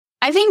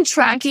I think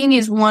tracking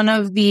is one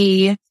of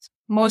the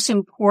most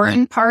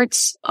important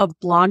parts of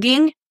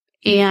blogging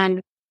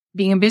and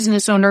being a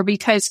business owner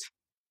because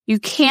you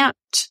can't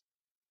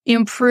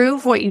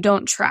improve what you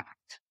don't track.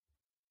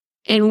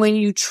 And when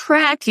you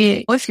track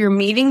it, if you're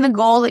meeting the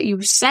goal that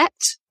you've set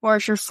or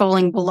if you're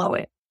falling below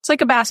it, it's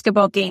like a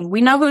basketball game.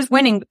 We know who's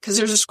winning because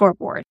there's a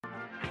scoreboard.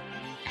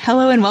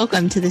 Hello and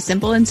welcome to the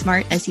Simple and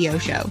Smart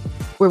SEO Show,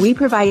 where we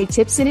provide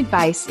tips and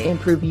advice to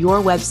improve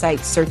your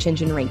website's search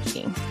engine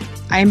ranking.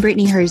 I'm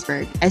Brittany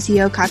Herzberg,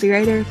 SEO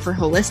copywriter for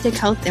holistic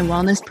health and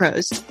wellness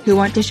pros who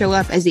want to show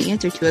up as the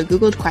answer to a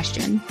Googled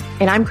question.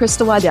 And I'm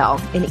Crystal Waddell,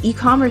 an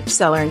e-commerce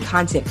seller and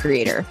content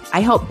creator. I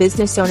help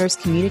business owners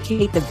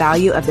communicate the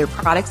value of their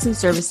products and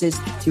services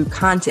through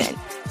content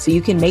so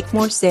you can make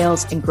more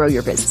sales and grow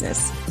your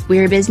business.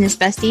 We're business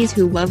besties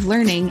who love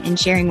learning and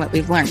sharing what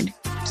we've learned.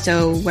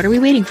 So what are we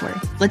waiting for?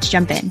 Let's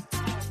jump in.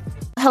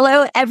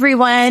 Hello,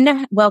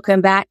 everyone.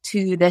 Welcome back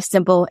to the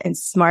Simple and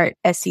Smart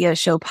SEO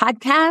Show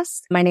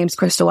podcast. My name's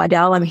Crystal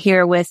Waddell. I'm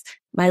here with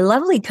my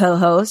lovely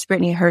co-host,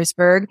 Brittany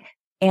Herzberg,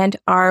 and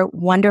our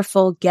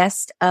wonderful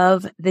guest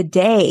of the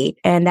day,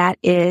 and that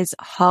is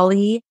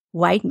Holly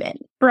Weidman.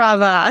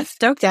 Brava.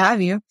 Stoked to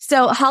have you.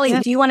 So, Holly,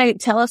 do you want to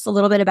tell us a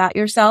little bit about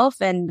yourself,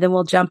 and then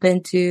we'll jump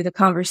into the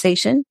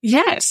conversation?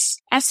 Yes.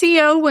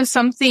 SEO was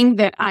something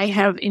that I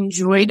have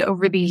enjoyed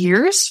over the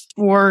years.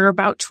 For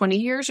about 20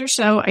 years or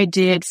so, I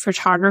did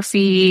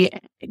photography,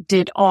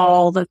 did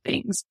all the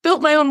things,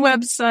 built my own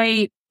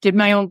website, did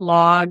my own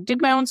blog,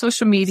 did my own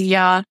social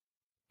media,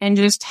 and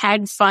just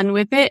had fun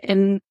with it.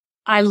 And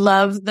I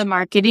love the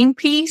marketing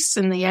piece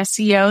and the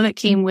SEO that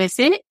came with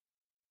it.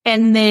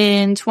 And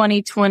then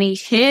 2020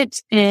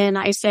 hit and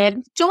I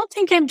said, don't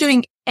think I'm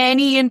doing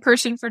any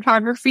in-person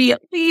photography,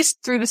 at least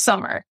through the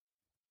summer.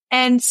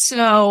 And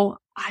so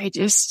I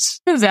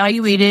just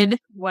evaluated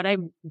what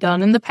I've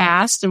done in the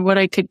past and what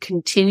I could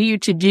continue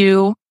to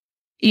do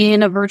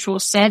in a virtual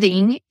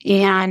setting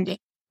and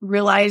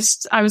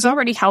realized I was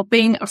already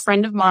helping a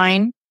friend of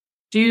mine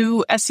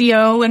do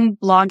SEO and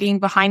blogging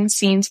behind the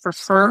scenes for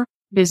her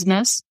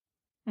business.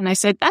 And I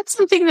said, that's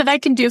something that I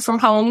can do from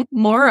home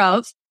more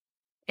of.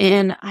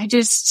 And I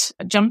just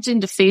jumped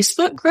into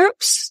Facebook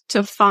groups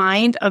to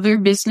find other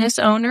business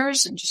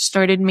owners and just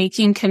started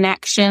making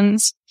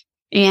connections.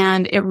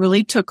 And it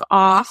really took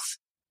off.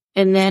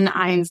 And then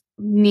I've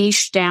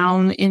niched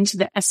down into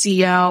the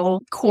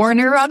SEO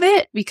corner of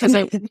it because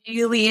I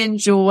really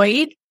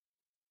enjoyed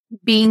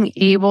being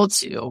able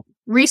to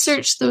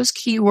research those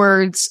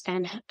keywords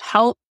and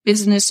help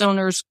business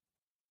owners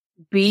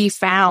be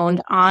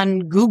found on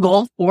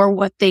Google for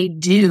what they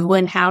do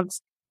and have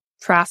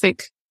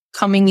traffic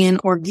coming in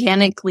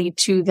organically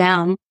to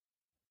them.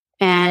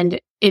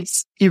 And it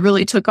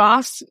really took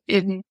off.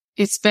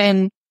 It's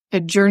been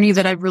a journey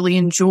that I've really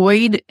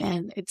enjoyed,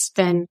 and it's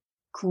been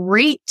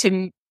great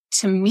to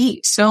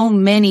meet so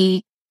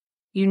many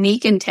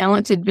unique and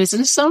talented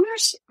business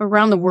owners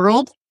around the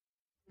world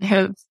who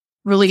have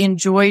really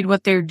enjoyed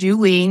what they're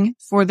doing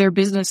for their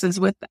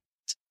businesses with that.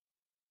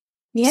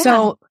 Yeah.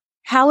 So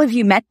how have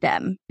you met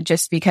them?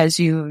 Just because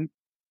you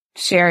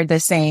shared the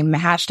same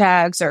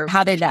hashtags, or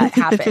how did that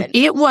happen?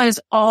 It was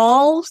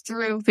all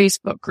through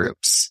Facebook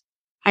groups.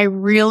 I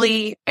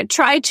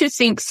tried to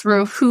think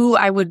through who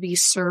I would be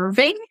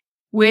serving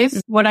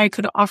with what I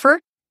could offer.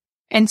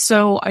 And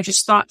so I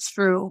just thought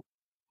through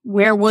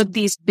where would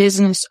these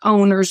business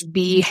owners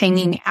be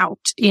hanging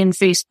out in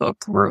Facebook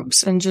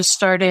groups, and just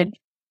started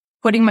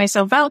putting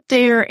myself out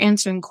there,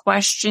 answering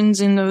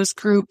questions in those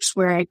groups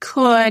where I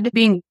could,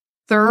 being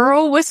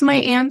thorough with my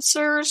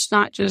answers,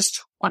 not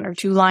just one or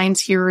two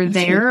lines here or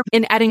there,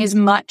 and adding as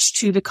much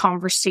to the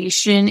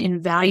conversation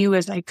in value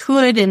as I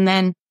could. And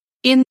then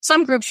in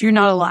some groups, you're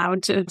not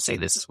allowed to say,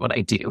 this is what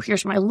I do.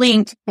 Here's my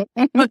link.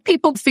 But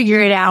people figure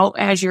it out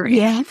as you're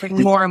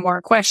answering more and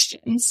more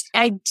questions.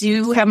 I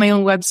do have my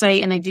own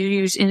website and I do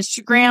use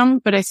Instagram,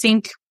 but I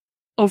think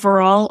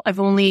overall, I've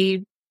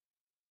only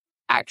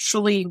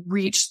actually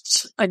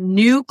reached a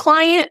new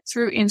client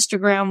through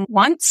Instagram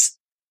once.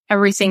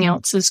 Everything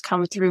else has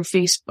come through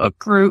Facebook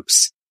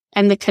groups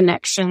and the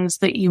connections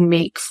that you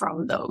make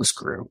from those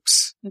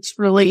groups. It's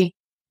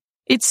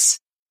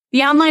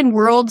the online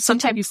world.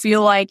 Sometimes you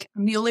feel like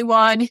I'm the only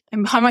one.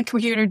 I'm behind my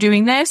computer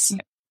doing this.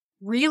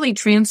 Really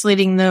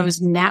translating those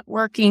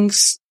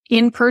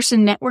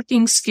in-person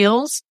networking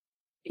skills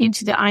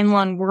into the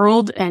online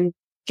world and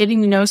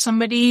getting to know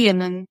somebody.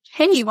 And then,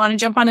 hey, you want to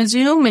jump on a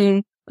Zoom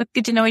and let's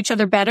get to know each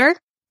other better?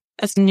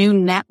 That's a new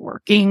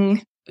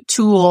networking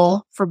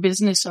tool for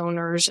business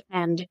owners,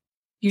 and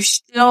you're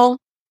still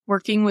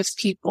working with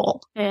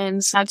people.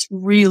 And that's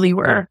really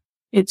where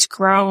it's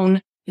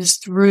grown, is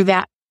through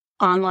that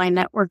online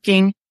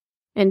networking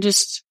and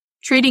just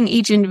treating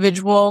each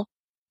individual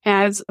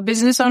as a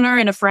business owner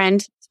and a friend.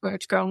 That's where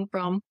it's grown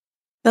from.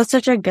 That's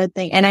such a good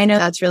thing. And I know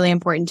that's really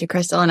important to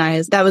Crystal and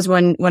I. That was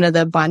one of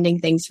the bonding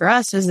things for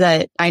us, is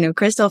that I know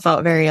Crystal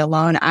felt very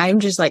alone. I'm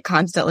just like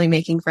constantly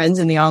making friends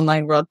in the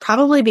online world,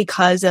 probably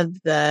because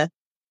of the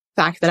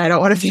fact that I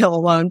don't want to feel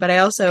alone, but I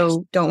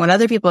also don't want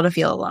other people to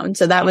feel alone.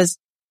 So that was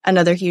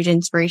another huge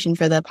inspiration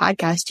for the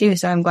podcast too.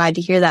 So I'm glad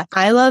to hear that.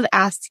 I love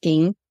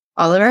asking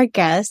all of our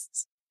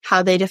guests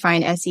how they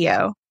define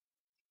SEO.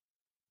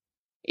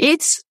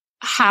 It's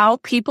how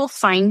people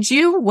find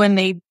you when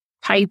they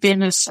type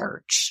in a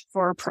search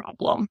for a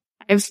problem.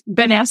 I've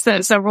been asked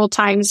that several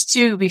times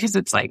too, because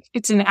it's like,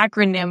 it's an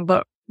acronym,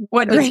 but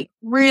what does it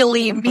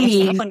really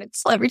mean? When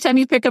it's every time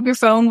you pick up your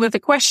phone with a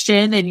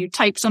question and you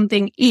type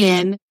something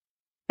in,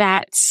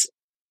 that's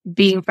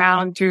being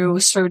found through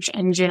search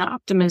engine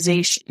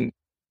optimization.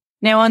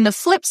 Now, on the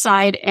flip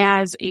side,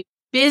 as a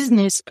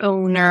business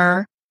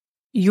owner,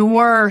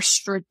 you're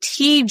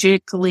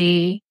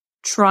strategically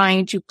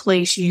trying to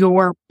place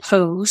your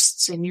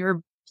posts and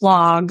your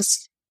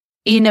blogs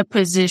in a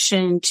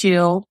position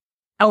to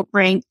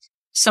outrank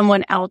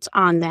someone else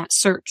on that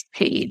search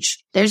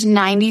page. There's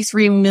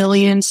 93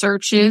 million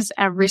searches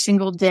every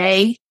single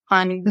day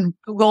on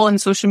Google and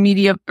social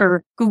media,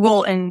 or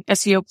Google and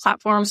SEO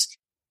platforms.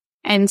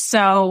 And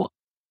so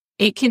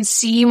it can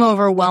seem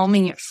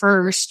overwhelming at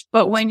first,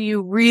 but when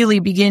you really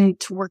begin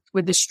to work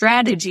with the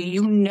strategy,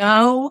 you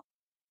know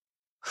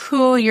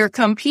who you're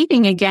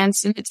competing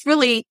against. And it's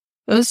really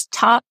those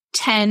top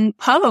 10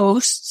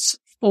 posts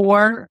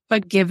for a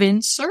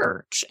given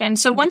search. And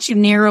so once you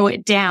narrow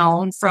it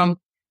down from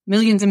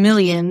millions and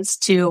millions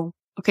to,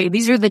 okay,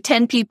 these are the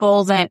 10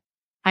 people that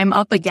I'm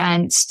up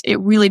against, it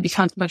really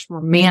becomes much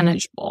more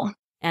manageable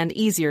and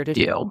easier to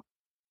do.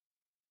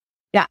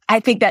 Yeah, I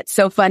think that's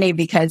so funny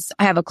because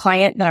I have a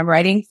client that I'm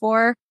writing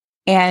for.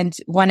 And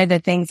one of the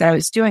things that I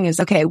was doing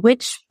is, okay,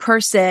 which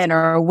person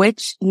or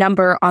which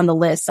number on the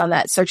list on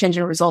that search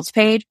engine results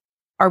page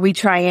are we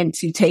trying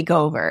to take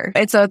over?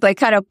 And so it's like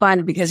kind of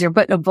fun because you're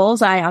putting a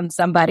bullseye on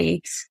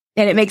somebody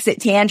and it makes it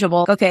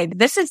tangible. Okay,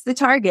 this is the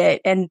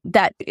target. And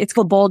that it's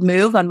a bold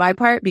move on my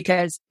part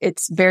because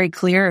it's very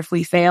clear if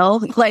we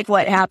fail, like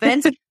what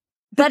happens.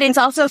 But it's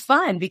also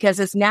fun because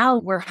it's now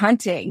we're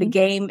hunting. The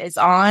game is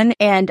on.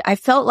 And I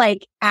felt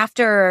like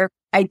after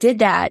I did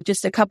that,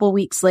 just a couple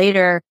weeks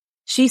later,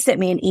 she sent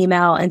me an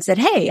email and said,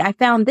 hey, I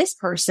found this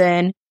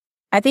person.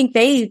 I think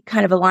they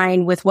kind of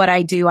align with what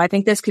I do. I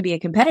think this could be a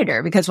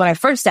competitor, because when I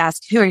first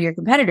asked, who are your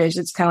competitors?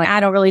 It's kind of like,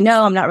 I don't really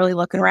know. I'm not really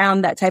looking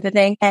around, that type of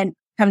thing. And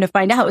come to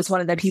find out, it was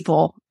one of the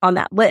people on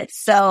that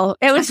list. So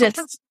it was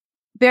just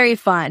very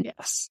fun.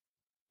 Yes.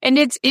 And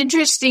it's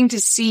interesting to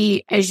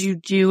see as you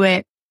do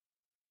it.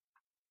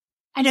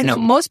 I don't know.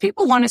 Most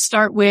people want to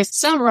start with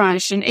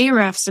SEMrush and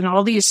Ahrefs and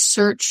all these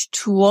search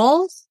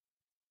tools.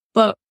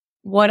 But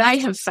what I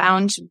have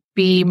found to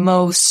be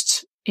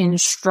most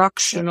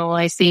instructional,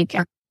 I think,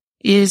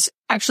 is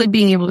actually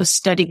being able to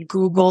study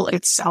Google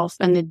itself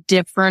and the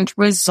different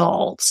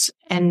results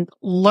and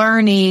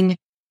learning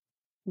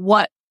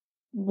what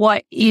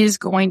is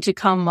going to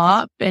come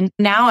up. And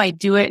now I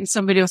do it and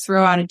somebody will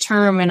throw out a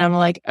term and I'm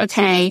like,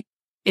 okay,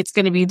 it's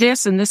going to be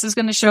this and this is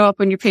going to show up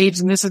on your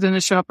page and this is going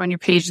to show up on your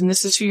page and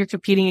this is who you're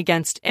competing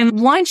against. And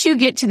once you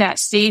get to that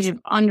stage of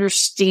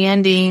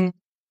understanding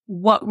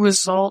what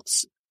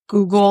results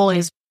Google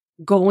is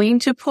going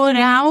to put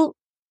out,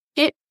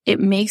 it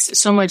makes it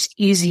so much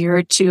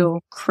easier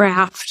to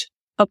craft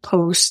a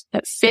post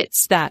that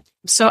fits that.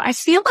 So I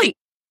feel like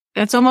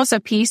that's almost a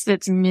piece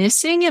that's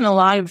missing in a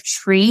lot of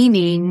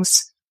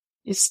trainings.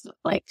 Is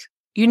like,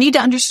 you need to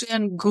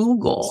understand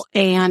Google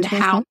and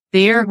how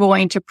they're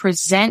going to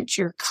present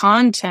your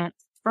content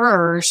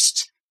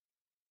first,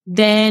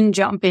 then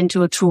jump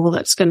into a tool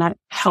that's going to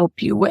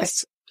help you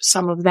with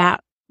some of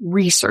that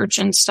research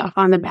and stuff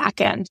on the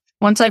back end.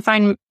 Once I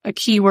find a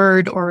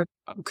keyword or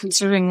I'm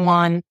considering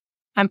one,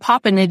 I'm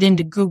popping it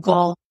into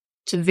Google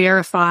to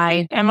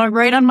verify, am I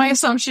right on my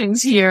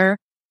assumptions here?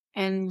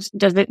 And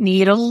does it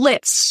need a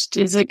list?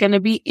 Is it going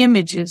to be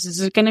images? Is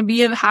it going to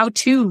be a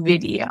how-to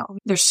video?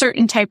 There's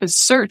certain type of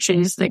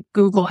searches that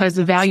Google has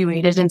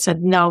evaluated and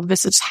said, no,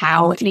 this is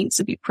how it needs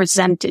to be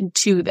presented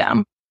to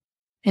them.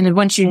 And then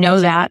once you know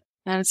that,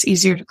 then it's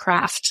easier to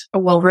craft a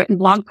well-written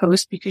blog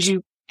post because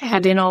you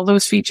add in all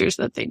those features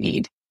that they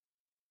need.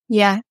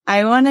 Yeah,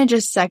 I want to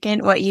just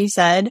second what you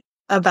said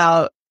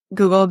about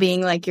Google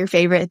being like your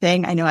favorite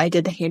thing. I know I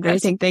did the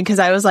handwriting thing because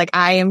I was like,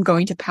 I am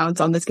going to pounce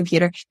on this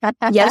computer.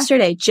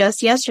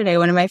 Just yesterday,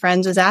 one of my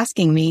friends was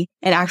asking me,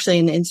 and actually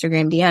in the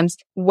Instagram DMs,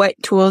 what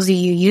tools do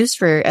you use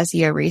for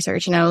SEO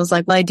research? And I was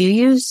like, well, I do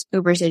use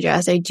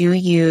Ubersuggest. I do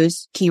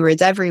use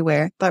Keywords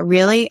Everywhere. But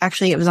really,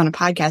 actually, it was on a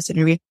podcast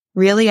interview.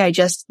 Really, I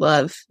just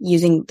love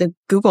using the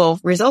Google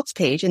results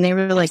page. And they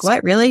were like,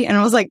 what, really? And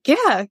I was like,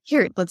 yeah,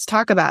 here, let's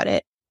talk about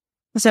it.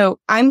 So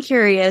I'm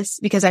curious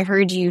because I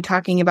heard you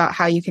talking about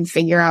how you can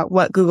figure out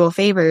what Google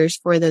favors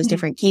for those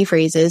different key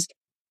phrases.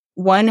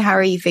 One, how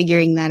are you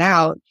figuring that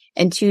out?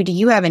 And two, do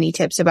you have any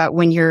tips about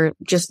when you're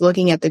just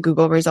looking at the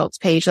Google results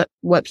page,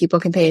 what people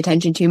can pay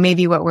attention to,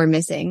 maybe what we're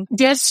missing?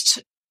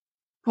 Just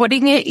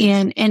putting it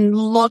in and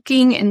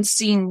looking and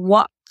seeing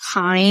what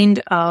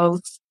kind of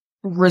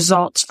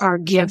results are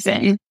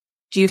given.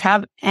 Do you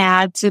have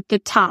ads at the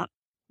top?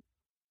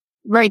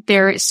 Right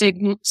there, it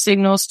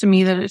signals to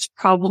me that it's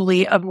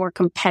probably a more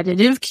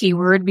competitive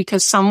keyword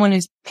because someone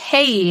is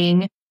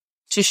paying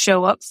to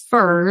show up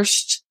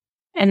first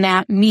And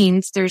that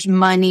means there's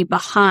money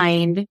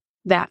behind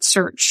that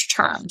search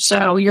term.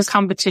 So your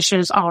competition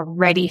is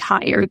already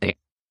higher there.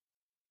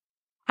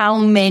 How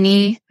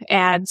many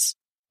ads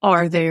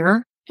are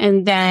there?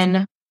 And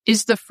then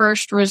is the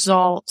first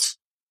result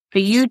a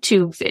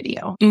YouTube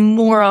video?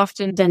 More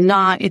often than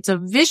not, it's a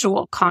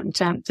visual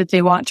content that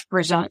they want to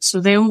present. So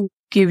they will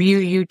give you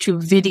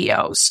YouTube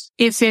videos.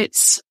 If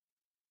it's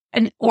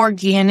an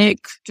organic,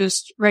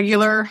 just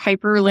regular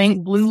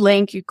hyperlink, blue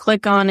link, you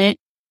click on it,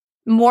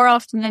 more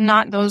often than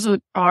not, those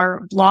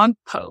are blog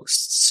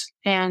posts.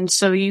 And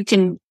so you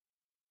can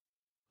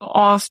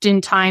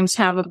oftentimes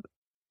have an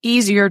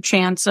easier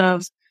chance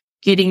of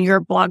getting your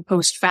blog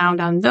post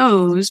found on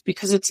those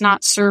because it's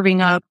not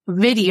serving up a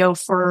video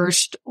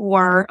first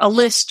or a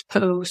list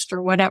post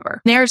or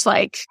whatever. There's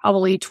like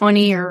probably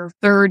 20 or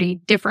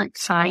 30 different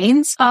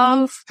kinds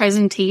of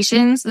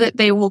presentations that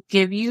they will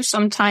give you.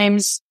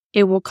 Sometimes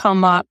it will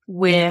come up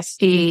with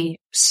a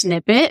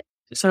snippet.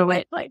 So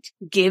it like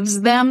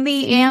gives them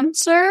the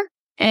answer.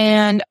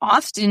 And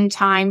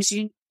oftentimes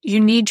you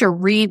need to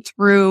read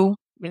through,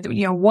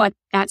 what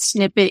that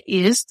snippet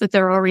is that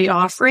they're already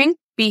offering.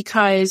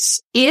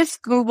 Because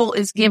if Google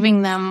is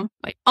giving them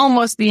like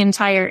almost the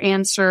entire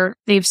answer,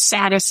 they've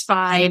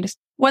satisfied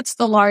what's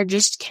the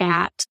largest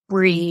cat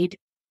breed,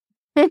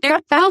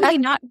 they're probably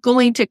not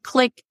going to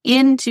click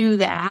into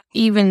that,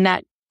 even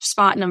that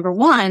spot number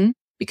one,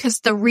 because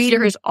the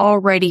reader has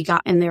already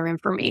gotten their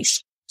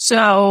information.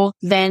 So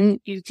then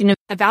you can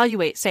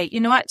evaluate, say, you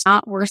know what, it's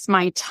not worth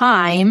my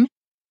time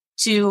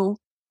to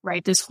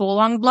write this whole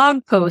long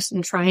blog post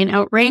and try and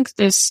outrank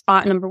this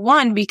spot number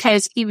one,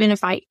 because even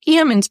if I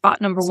am in spot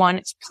number one,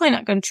 it's probably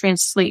not going to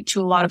translate to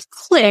a lot of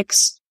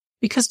clicks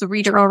because the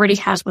reader already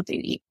has what they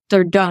need.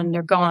 They're done.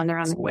 They're gone. They're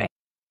on their way.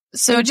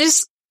 So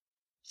just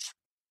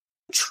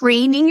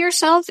training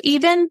yourself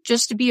even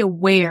just to be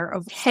aware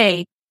of,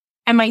 hey,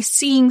 am I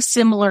seeing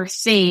similar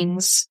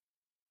things?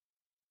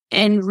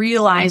 And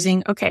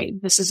realizing, okay,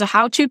 this is a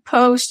how-to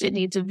post. It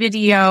needs a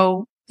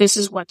video. This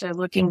is what they're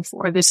looking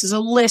for. This is a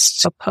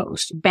list to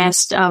post,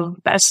 best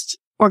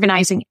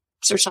organizing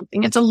apps or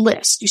something. It's a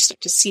list. You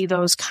start to see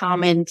those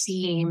common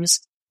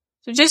themes.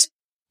 So just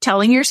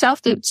telling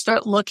yourself to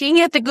start looking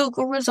at the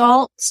Google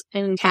results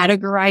and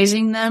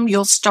categorizing them,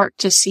 you'll start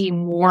to see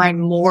more and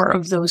more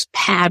of those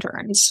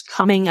patterns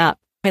coming up.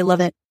 I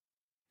love it.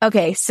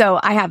 Okay, so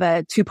I have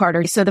a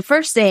two-parter. So the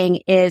first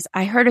thing is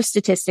I heard a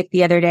statistic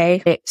the other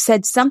day. It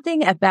said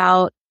something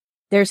about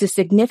there's a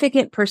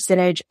significant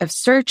percentage of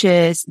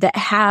searches that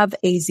have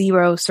a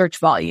zero search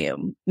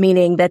volume,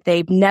 meaning that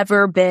they've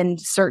never been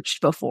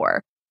searched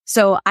before.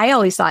 So I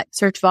always thought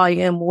search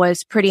volume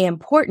was pretty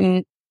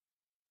important,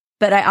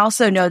 but I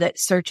also know that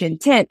search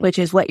intent, which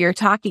is what you're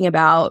talking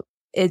about,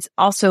 is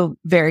also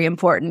very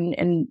important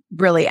and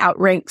really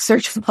outranks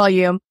search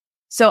volume.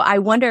 So I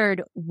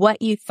wondered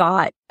what you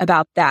thought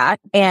about that.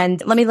 And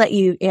let me let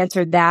you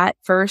answer that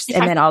first,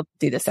 and then I'll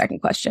do the second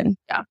question.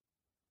 Yeah.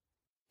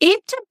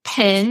 It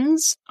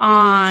depends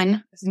on,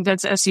 I think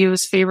that's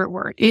SEO's favorite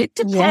word. It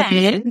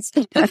depends.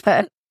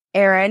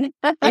 Aaron,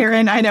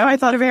 I know. I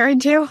thought of Aaron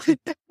too.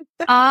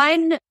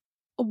 On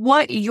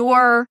what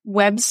your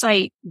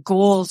website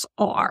goals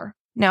are.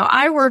 Now,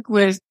 I work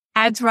with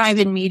AdThrive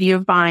and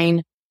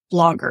Mediavine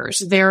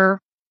bloggers. Their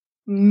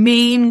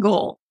main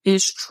goal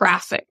is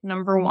traffic,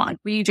 number one.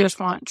 We just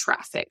want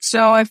traffic.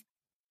 So if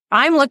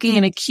I'm looking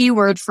at a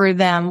keyword for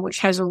them,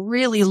 which has a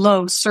really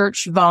low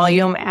search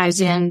volume,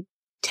 as in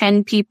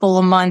 10 people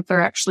a month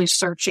are actually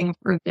searching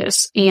for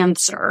this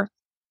answer,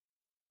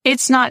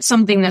 it's not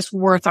something that's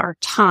worth our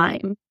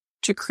time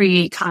to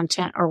create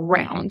content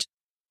around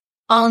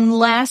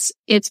unless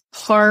it's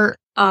part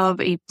of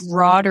a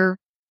broader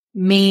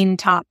main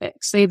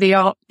topic. Say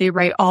they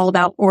write all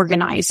about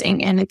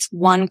organizing and it's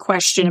one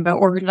question about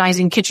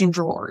organizing kitchen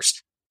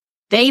drawers.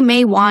 They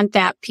may want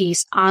that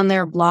piece on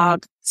their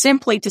blog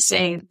simply to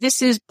say,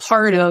 this is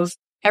part of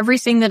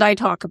everything that I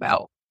talk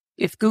about.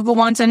 If Google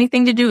wants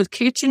anything to do with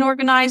kitchen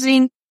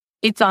organizing,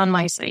 it's on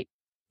my site.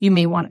 You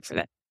may want it for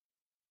that.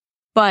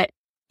 But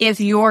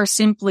if you're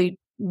simply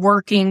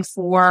working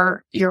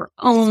for your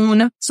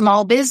own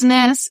small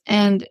business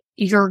and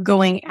you're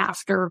going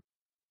after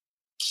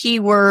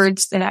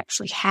keywords that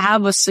actually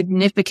have a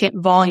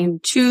significant volume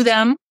to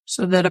them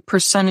so that a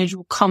percentage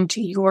will come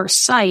to your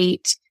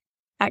site,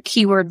 that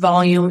keyword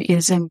volume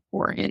is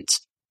important.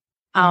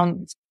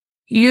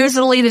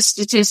 Usually the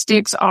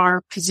statistics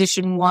are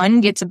position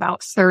 1 gets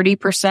about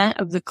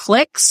 30% of the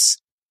clicks,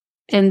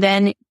 and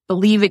then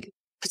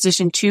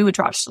position 2, it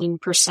drops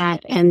 10%,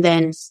 and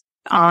then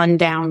on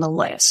down the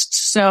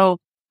list. So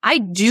I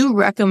do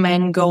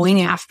recommend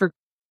going after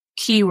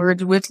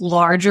keywords with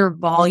larger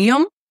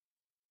volume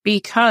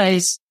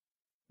because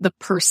the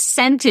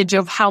percentage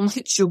of how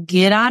much you'll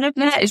get out of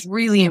that is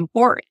really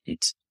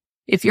important.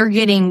 If you're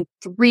getting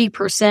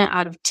 3%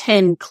 out of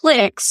 10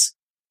 clicks,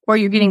 or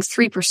you're getting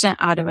 3%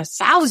 out of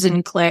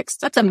 1,000 clicks,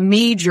 that's a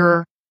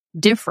major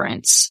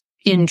difference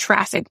in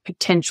traffic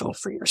potential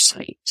for your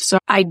site. So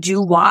I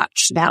do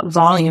watch that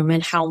volume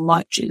and how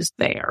much is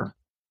there.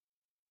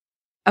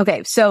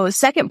 Okay. So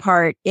second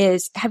part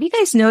is, have you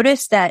guys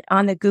noticed that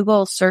on the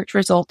Google search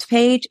results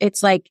page,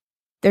 it's like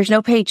there's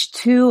no page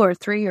 2 or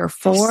 3 or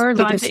 4?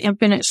 Like the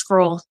infinite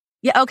scroll.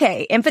 Yeah.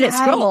 Okay. Infinite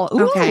scroll.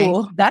 Ooh, okay.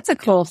 That's a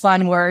cool,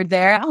 fun word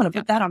there. I want to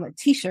put that on a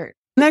t-shirt.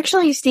 I'm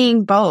actually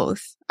seeing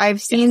both.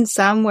 I've seen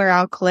some where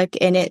I'll click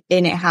in it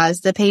and it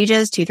has the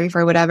pages 2, 3,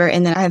 4, whatever.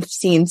 And then I've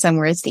seen some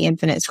where it's the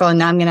infinite scroll. And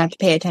now I'm going to have to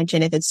pay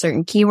attention if it's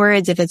certain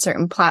keywords, if it's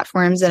certain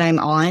platforms that I'm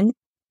on.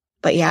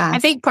 But yeah, I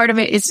think part of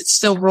it is it's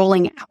still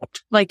rolling out.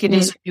 Like it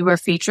is a newer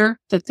feature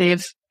that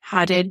they've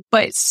added,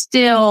 but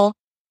still,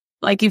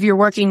 like if you're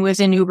working with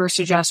an Uber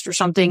Suggest or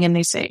something and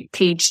they say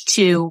page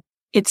 2,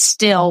 it's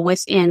still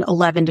within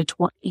 11 to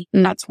 20.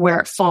 And that's where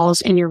it falls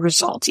in your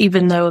results,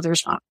 even though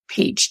there's not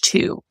page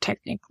 2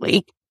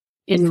 technically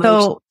in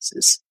most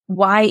cases.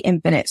 Why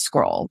infinite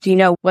scroll? Do you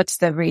know what's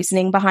the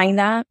reasoning behind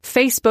that?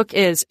 Facebook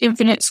is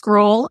infinite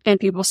scroll and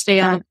people stay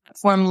on the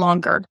platform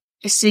longer.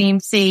 The same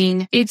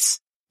thing.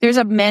 There's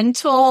a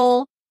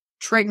mental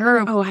trigger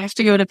of, I have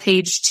to go to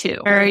page 2.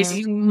 Whereas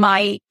you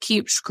might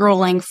keep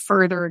scrolling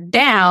further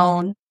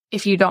down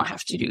if you don't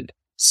have to do that.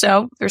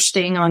 So they're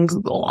staying on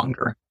Google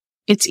longer.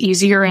 It's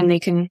easier and they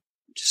can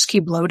just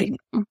keep loading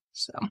them.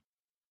 So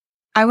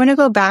I want to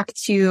go back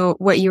to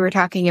what you were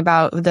talking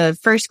about, the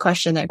first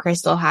question that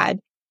Crystal had.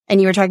 And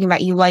you were talking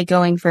about you like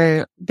going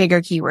for bigger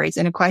keywords.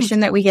 And a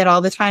question that we get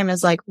all the time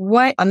is like,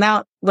 what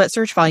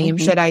search volume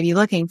should I be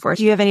looking for?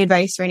 Do you have any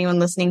advice for anyone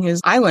listening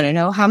I want to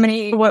know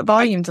what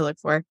volume to look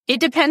for?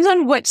 It depends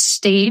on what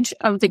stage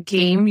of the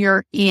game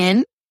you're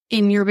in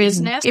your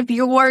business. If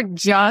you're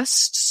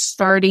just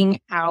starting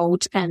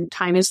out and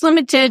time is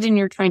limited and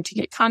you're trying to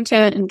get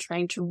content and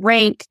trying to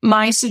rank,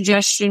 my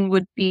suggestion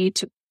would be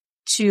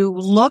to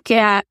look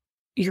at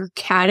your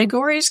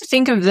categories.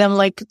 Think of them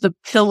like the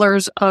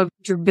pillars of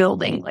your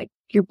building. Like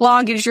your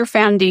blog is your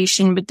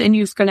foundation, but then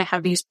you're going to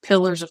have these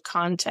pillars of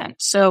content.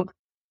 So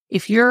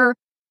if you're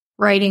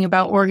writing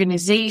about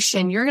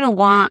organization, you're going to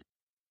want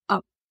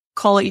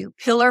call it your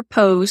pillar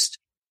post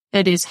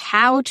that is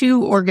how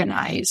to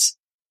organize.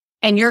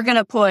 And you're going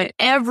to put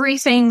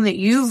everything that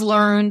you've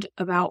learned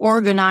about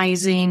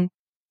organizing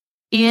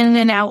in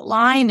an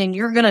outline and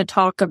you're going to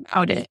talk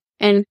about it.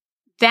 And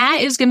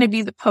that is going to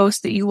be the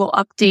post that you will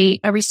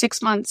update every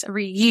 6 months,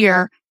 every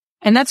year.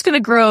 And that's going to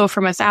grow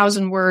from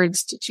 1,000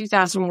 words to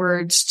 2,000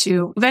 words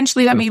to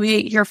eventually that may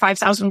be your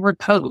 5,000 word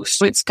post.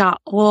 So it's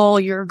got all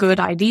your good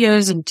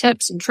ideas and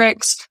tips and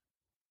tricks,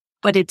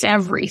 but it's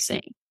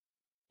everything.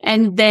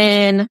 And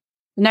then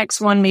the next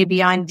one may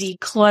be on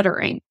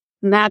decluttering.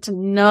 And that's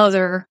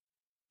another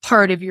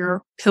part of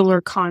your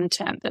pillar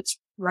content that's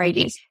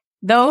writing.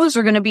 Those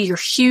are going to be your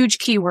huge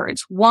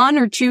keywords. 1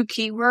 or 2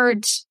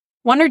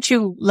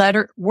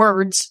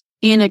 words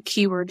in a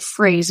keyword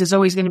phrase is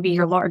always going to be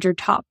your larger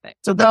topic.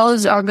 So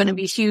those are going to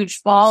be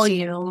huge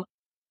volume.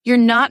 You're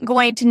not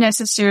going to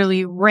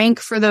necessarily rank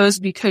for those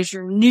because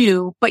you're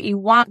new, but you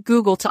want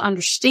Google to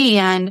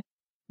understand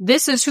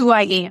this is who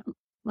I am.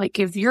 Like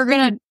if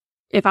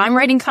I'm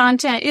writing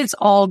content, it's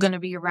all going to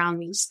be around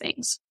these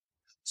things.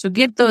 So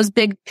get those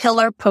big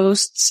pillar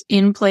posts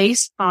in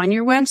place on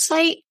your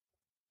website,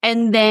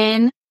 and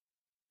then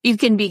you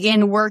can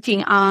begin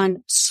working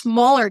on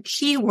smaller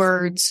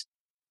keywords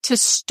to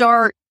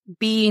start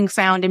being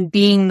found and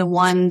being the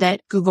one that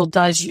Google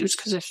does use.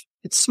 Because if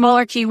it's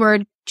smaller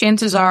keyword,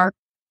 chances are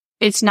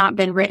it's not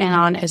been written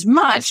on as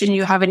much and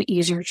you have an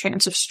easier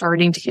chance of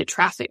starting to get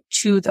traffic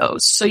to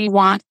those. So you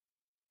want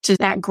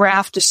that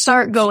graph to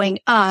start going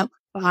up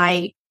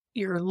by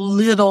your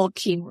little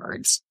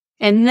keywords.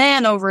 And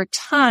then over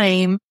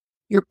time,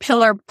 your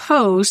pillar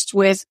posts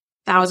with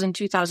 1,000,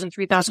 2,000,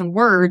 3,000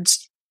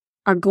 words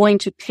are going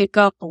to pick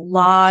up a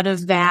lot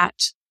of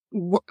that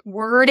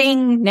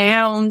wording,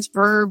 nouns,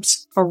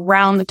 verbs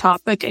around the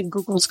topic, and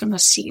Google's going to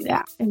see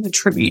that and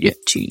attribute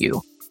it to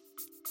you.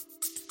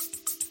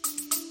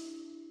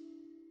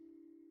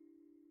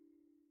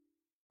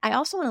 I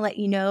also want to let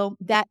you know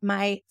that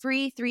my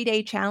free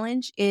 3-day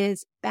challenge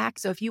is back.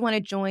 So if you want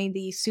to join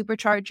the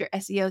Supercharge Your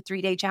SEO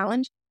 3-day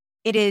challenge,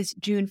 it is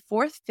June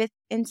 4th, 5th,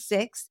 and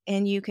 6th,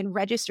 and you can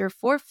register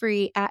for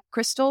free at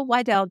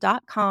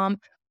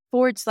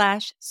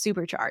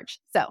crystalweidel.com/supercharge.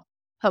 So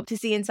hope to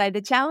see you inside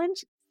the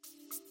challenge.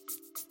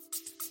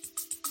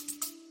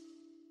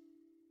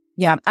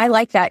 Yeah, I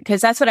like that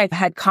because that's what I've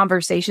had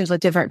conversations with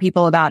different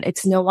people about.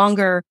 It's no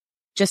longer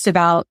just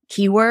about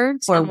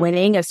keywords or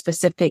winning a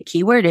specific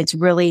keyword. It's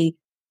really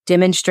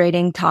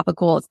demonstrating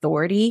topical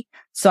authority.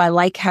 So I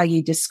like how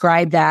you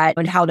describe that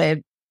and how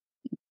to,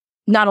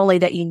 not only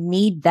that you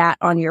need that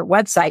on your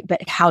website,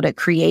 but how to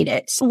create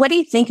it. So what do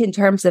you think in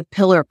terms of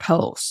pillar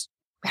posts?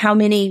 How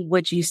many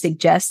would you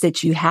suggest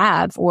that you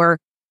have? Or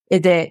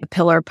is it a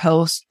pillar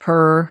post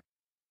per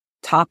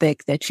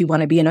topic that you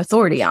want to be an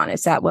authority on?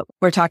 Is that what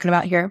we're talking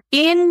about here?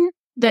 In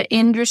the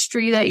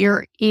industry that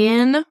you're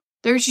in,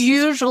 there's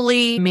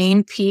usually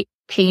main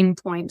pain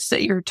points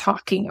that you're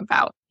talking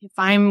about. If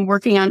I'm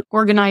working on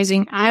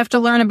organizing, I have to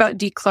learn about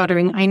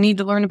decluttering. I need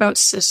to learn about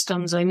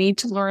systems. I need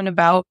to learn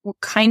about what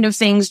kind of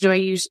things do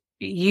I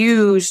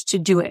use to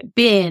do it.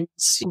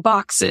 Bins,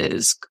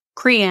 boxes,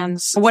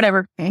 crayons,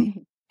 whatever.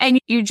 And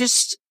you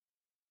just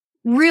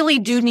really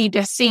do need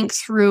to think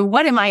through,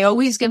 what am I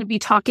always going to be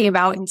talking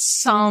about in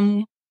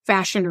some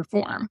fashion or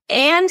form,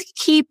 and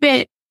keep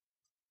it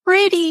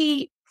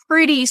pretty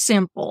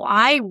simple.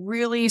 I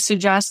really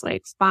suggest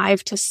like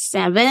 5 to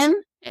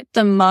 7 at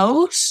the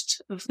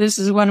most, if this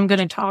is what I'm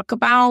going to talk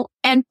about.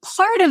 And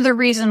part of the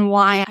reason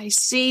why I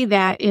say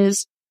that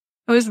is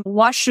I was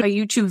watching a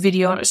YouTube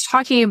video and it was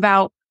talking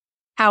about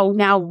how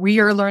now we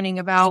are learning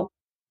about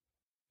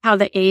how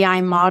the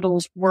AI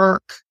models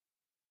work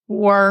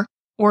for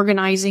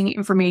organizing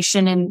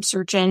information in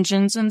search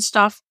engines and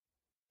stuff.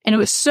 And it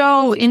was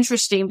so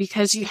interesting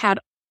because you had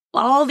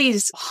all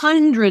these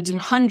hundreds and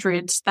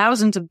hundreds,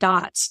 thousands of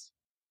dots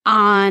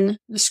on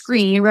the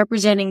screen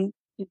representing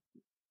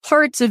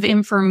parts of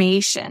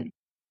information.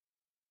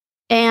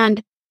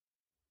 And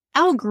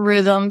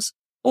algorithms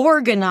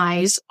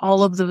organize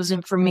all of those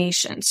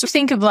information. So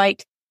think of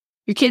like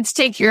your kids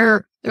take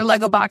their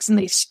Lego box and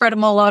they spread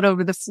them all out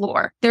over the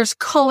floor. There's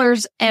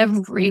colors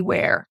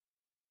everywhere.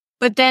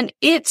 But then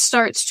it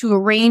starts to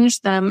arrange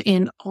them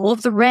in all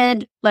of the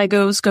red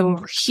Legos go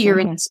over here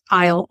in this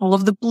pile. All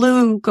of the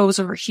blue goes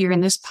over here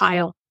in this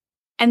pile.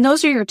 And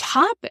those are your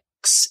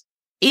topics.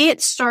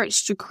 It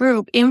starts to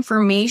group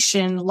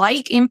information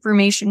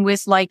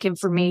with like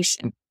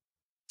information.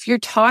 If you're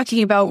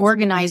talking about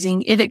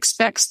organizing, it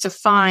expects to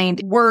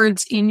find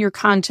words in your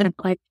content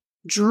like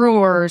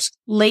drawers,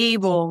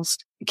 labels,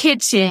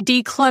 kitchen,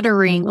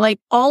 decluttering, like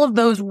all of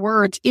those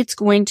words. It's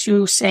going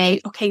to say,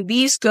 okay,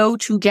 these go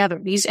together.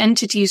 These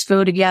entities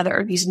go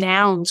together. These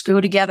nouns go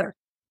together.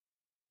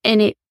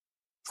 And it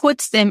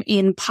puts them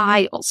in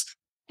piles.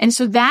 And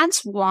so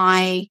that's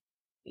why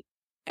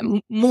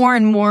more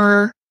and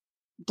more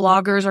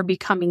bloggers are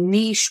becoming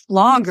niche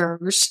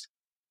bloggers,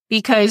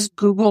 because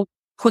Google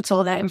puts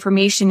all that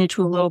information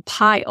into a little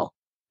pile.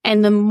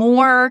 And the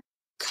more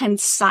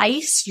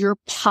concise your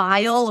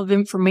pile of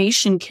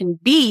information can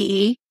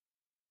be,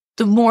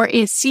 the more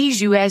it sees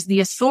you as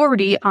the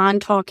authority on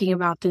talking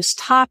about this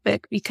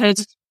topic,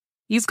 because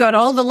you've got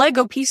all the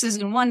Lego pieces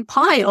in one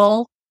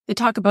pile that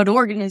talk about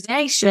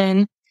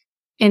organization.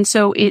 And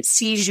so it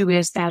sees you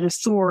as that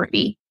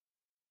authority.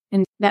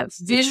 And that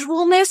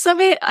visualness of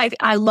it,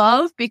 I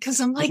love, because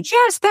I'm like,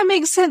 yes, that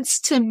makes sense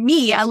to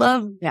me. I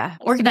love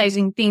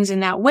organizing things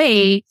in that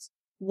way.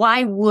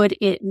 Why would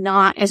it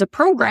not as a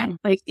program?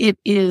 Like, it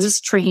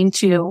is trained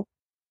to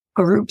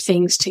group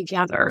things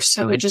together.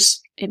 So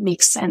it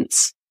makes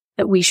sense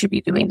that we should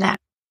be doing that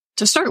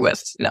to start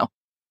with,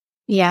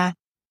 Yeah.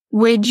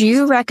 Would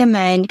you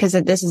recommend, because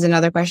this is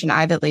another question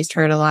I've at least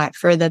heard a lot,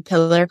 for the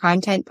pillar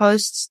content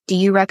posts, do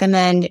you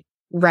recommend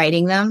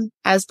writing them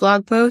as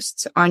blog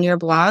posts on your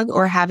blog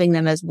or having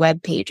them as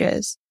web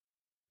pages?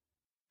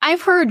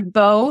 I've heard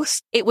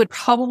both. It would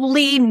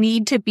probably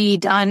need to be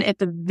done at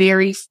the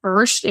very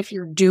first if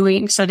you're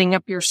setting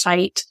up your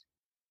site,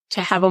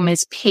 to have them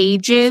as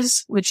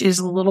pages, which is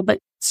a little bit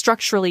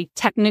structurally,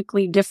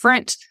 technically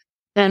different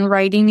than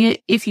writing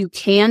it. If you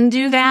can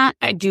do that,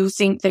 I do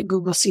think that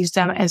Google sees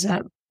them as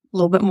a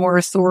little bit more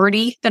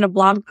authority than a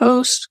blog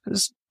post,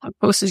 because blog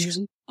post is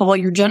usually all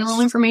your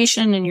general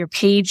information and your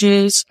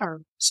pages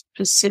are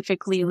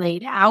specifically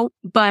laid out.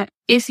 But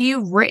if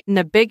you've written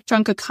a big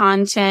chunk of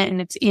content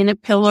and it's in a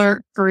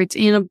pillar or it's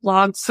in a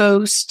blog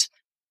post,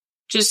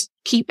 just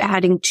keep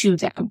adding to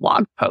that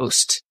blog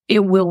post.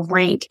 It will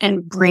rank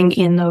and bring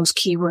in those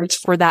keywords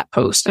for that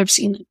post. I've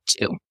seen it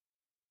too.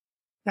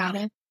 Got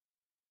it.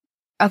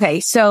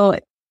 Okay. So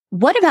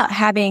what about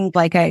having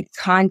like a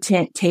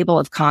content table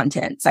of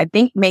contents? I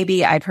think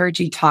maybe I've heard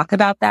you talk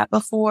about that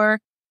before,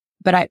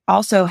 but I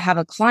also have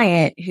a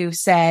client who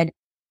said,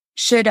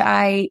 should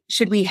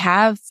we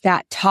have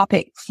that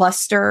topic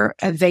cluster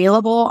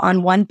available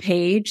on one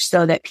page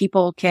so that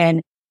people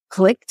can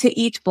click to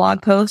each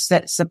blog post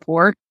that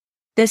support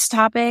this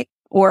topic,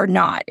 or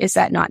not? Is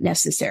that not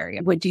necessary?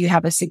 Do you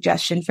have a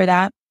suggestion for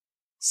that?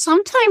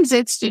 Sometimes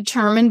it's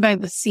determined by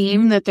the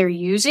theme that they're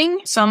using.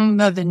 Some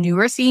of the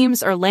newer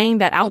themes are laying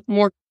that out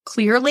more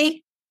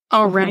clearly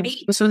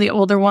already. So the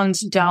older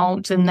ones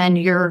don't, and then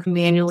you're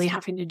manually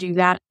having to do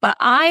that. But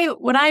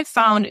what I've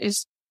found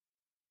is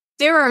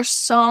there are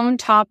some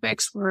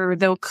topics where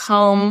they'll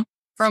come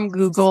from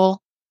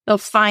Google, they'll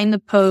find the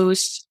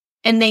post,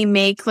 and they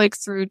may click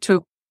through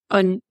to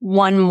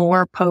one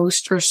more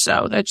post or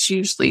so. That's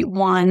usually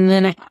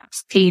 1.5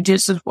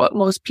 pages is what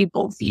most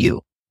people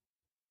view.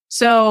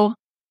 So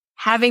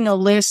having a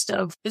list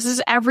of, this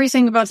is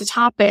everything about the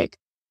topic,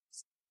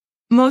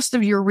 most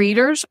of your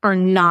readers are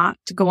not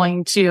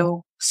going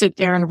to sit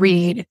there and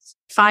read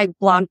 5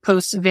 blog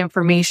posts of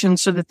information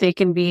so that they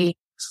can be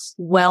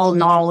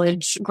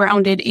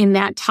grounded in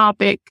that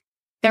topic.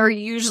 They're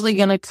usually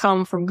going to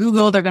come from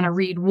Google. They're going to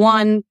read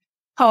one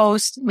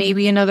post,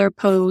 maybe another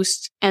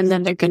post, and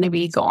then they're going to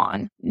be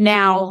gone.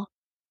 Now,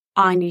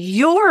 on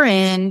your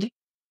end,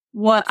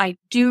 what I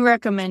do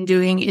recommend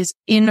doing is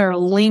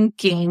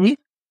interlinking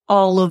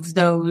all of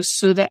those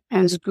so that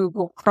as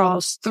Google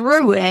crawls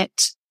through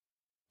it,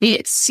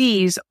 it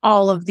sees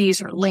all of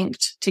these are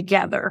linked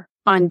together.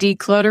 on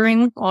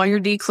decluttering. All your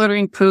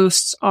decluttering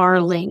posts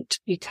are linked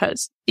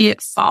because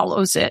it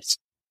follows it.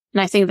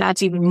 And I think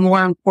that's even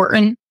more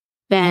important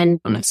than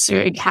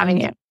necessarily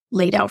having it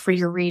laid out for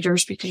your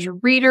readers, because your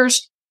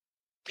readers,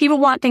 people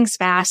want things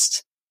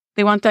fast.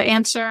 They want the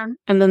answer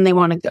and then they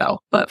want to go.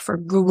 But for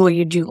Google,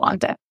 you do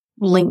want that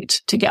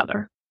linked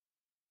together.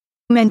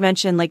 You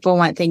mentioned like we'll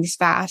want things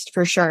fast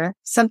for sure.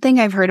 Something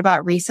I've heard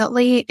about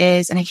recently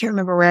is, and I can't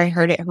remember where I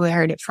heard it, who I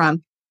heard it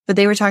from, but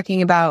they were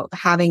talking about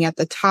having at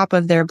the top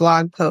of their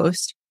blog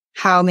post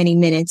how many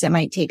minutes it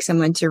might take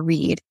someone to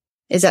read.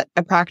 Is that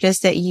a practice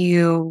that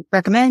you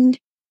recommend?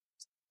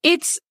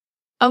 It's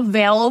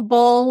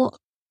available.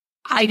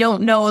 I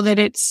don't know that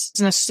it's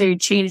necessarily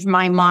changed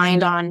my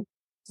mind on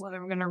whether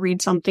I'm going to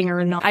read something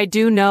or not. I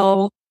do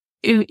know,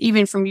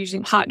 even from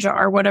using Hotjar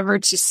or whatever,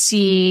 to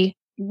see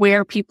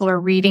where people are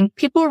reading.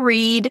 People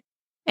read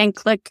and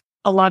click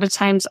a lot of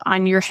times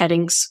on your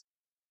headings.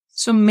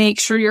 So make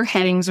sure your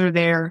headings are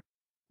there.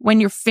 When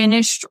you're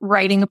finished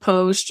writing a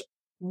post,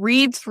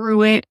 read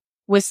through it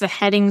with the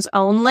headings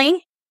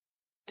only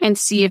and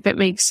see if it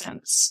makes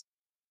sense.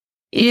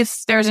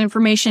 If there's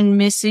information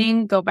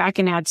missing, go back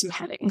and add some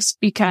headings,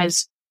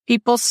 because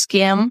people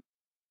skim,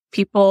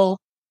 people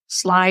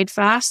slide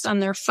fast on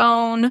their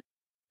phone,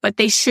 but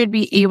they should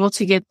be able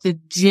to get the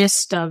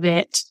gist of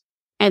it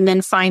and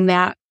then find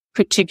that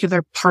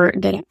particular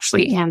part that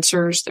actually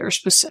answers their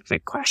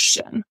specific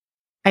question.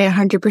 I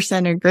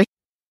 100% agree.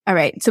 All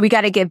right. So we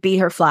got to give B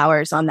her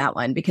flowers on that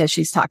one because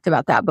she's talked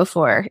about that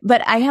before.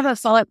 But I have a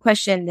follow-up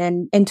question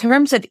then. In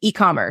terms of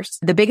e-commerce,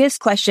 the biggest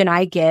question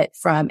I get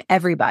from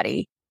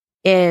everybody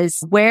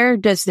is, where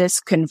does this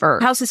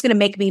convert? How's this going to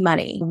make me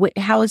money?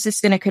 How is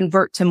this going to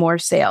convert to more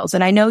sales?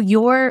 And I know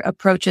your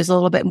approach is a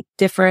little bit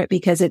different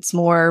because it's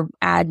more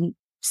AdSense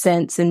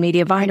and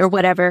Mediavine or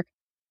whatever.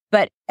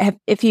 But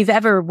if you've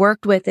ever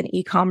worked with an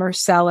e-commerce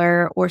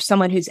seller or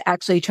someone who's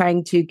actually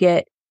trying to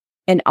get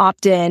an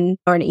opt-in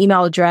or an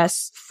email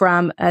address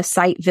from a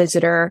site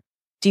visitor,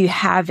 do you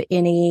have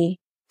any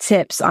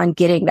tips on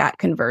getting that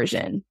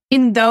conversion?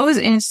 In those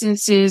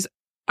instances,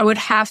 I would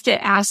have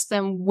to ask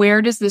them,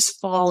 where does this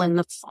fall in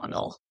the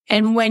funnel?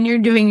 And when you're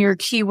doing your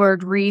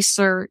keyword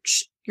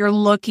research, you're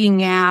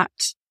looking at,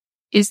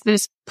 is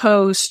this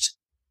post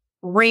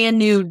brand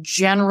new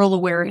general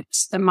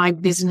awareness that my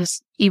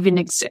business even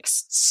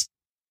exists?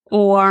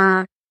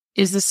 Or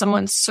is this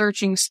someone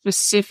searching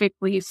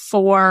specifically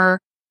for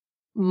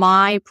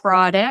my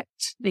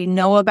product? They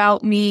know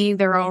about me.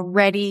 They're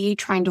already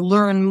trying to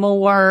learn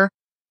more.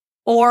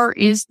 Or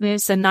is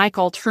this a Nike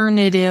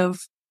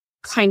alternative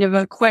kind of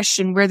a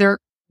question where they're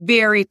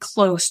very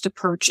close to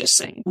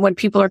purchasing? When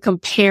people are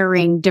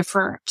comparing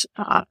different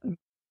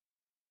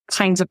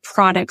kinds of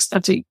products,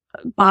 that's a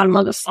bottom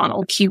of the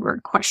funnel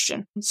keyword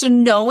question. So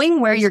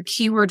knowing where your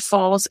keyword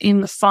falls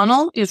in the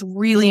funnel is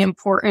really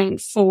important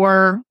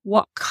for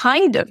what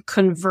kind of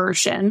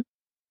conversion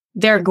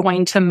they're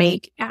going to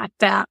make at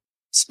that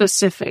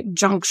specific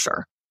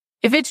juncture.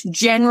 If it's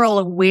general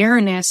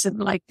awareness and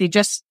like they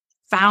just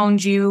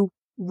found you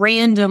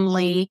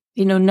randomly,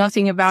 you know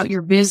nothing about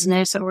your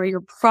business or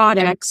your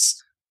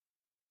products,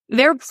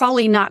 they're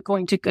probably not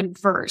going to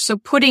convert. So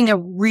putting a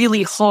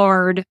really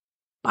hard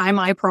buy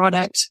my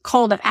product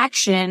call to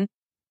action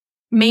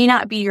may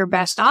not be your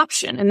best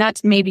option. And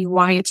that's maybe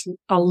why it's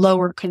a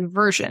lower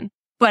conversion.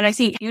 But I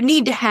think you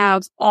need to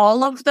have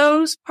all of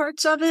those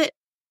parts of it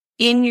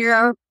in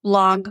your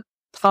blog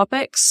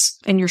topics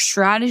and your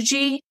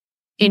strategy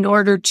in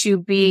order to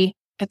be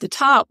at the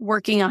top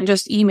working on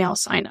just email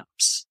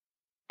signups.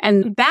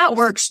 And that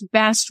works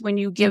best when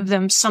you give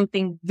them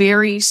something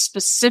very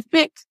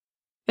specific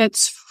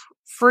that's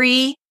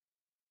free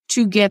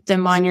to get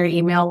them on your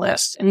email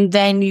list. And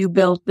then you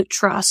build the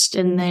trust,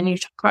 and then you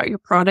talk about your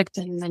product.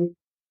 And then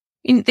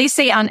they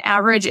say on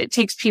average, it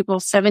takes people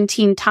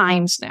 17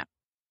 times now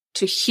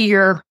to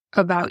hear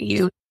about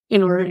you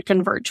in order to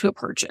convert to a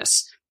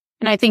purchase.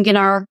 And I think in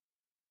our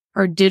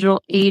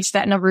digital age,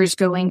 that number is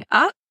going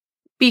up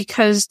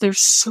because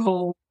there's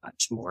so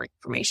much more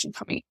information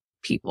coming to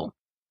people.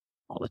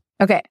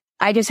 Okay.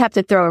 I just have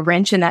to throw a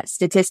wrench in that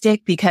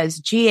statistic because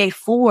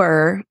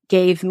GA4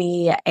 gave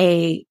me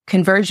a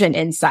conversion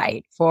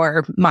insight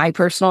for my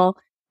personal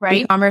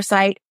e-commerce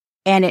site.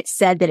 And it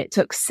said that it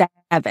took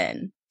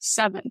 7.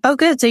 Oh,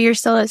 good. So you're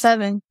still at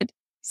 7.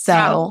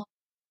 So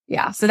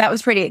yeah. So that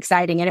was pretty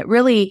exciting. And it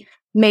really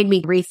made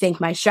me rethink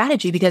my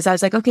strategy because I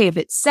was like, okay, if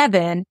it's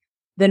 7,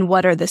 then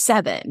what are the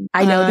 7?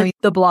 I know that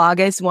the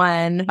blog is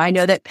one. I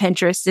know that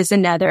Pinterest is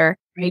another.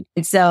 Right.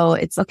 And so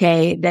it's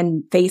okay.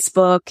 Then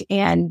Facebook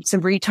and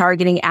some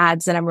retargeting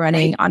ads that I'm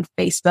running on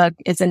Facebook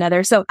is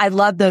another. So I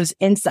love those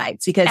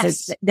insights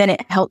because then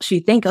it helps you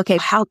think, okay,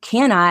 how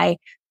can I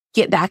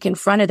get back in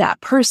front of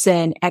that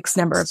person X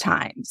number of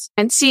times?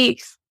 And see,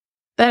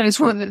 that is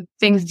one of the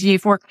things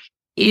GA4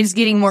 is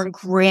getting more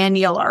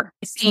granular.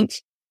 I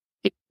think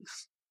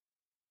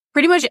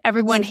pretty much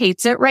everyone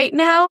hates it right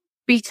now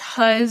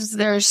because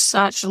there's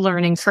such a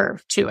learning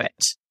curve to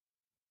it.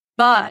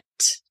 But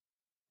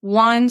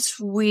once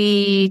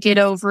we get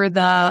over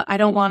I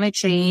don't want to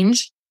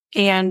change,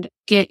 and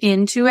get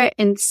into it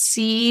and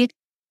see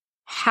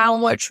how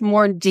much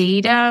more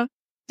data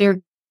they're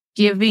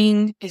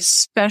giving,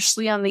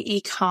 especially on the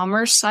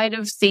e-commerce side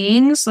of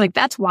things. Like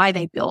that's why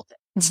they built it.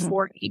 It's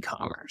for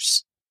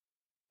e-commerce.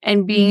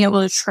 And being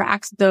able to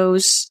track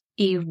those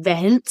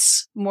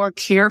events more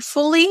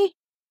carefully,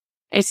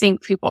 I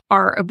think people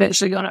are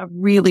eventually going to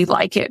really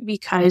like it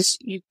because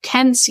you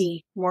can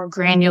see more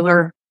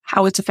granular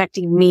how it's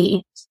affecting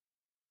me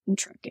in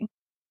tracking.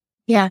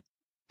 Yeah.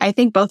 I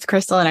think both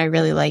Crystal and I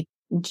really like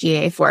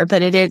GA4,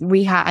 but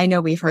I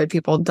know we've heard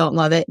people don't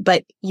love it,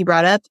 but you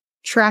brought up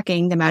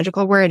tracking, the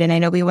magical word. And I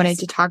know we wanted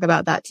to talk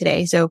about that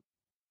today. So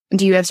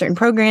do you have certain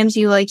programs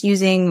you like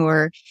using,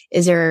 or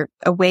is there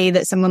a way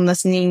that someone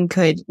listening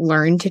could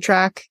learn to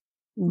track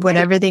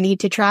whatever they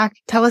need to track?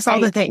 Tell us all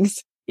the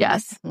things.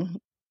 Yes.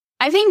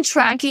 I think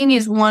tracking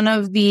is one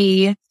of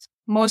the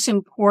most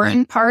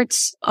important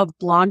parts of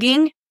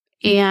blogging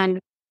and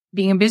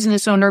being a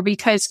business owner,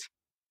 because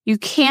you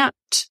can't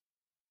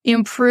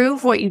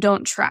improve what you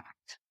don't track.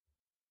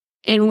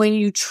 And when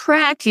you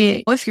track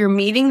it, if you're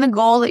meeting the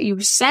goal that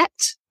you've set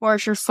or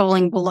if you're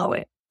falling below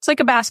it, it's like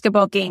a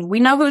basketball game. We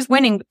know who's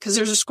winning because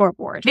there's a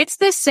scoreboard. It's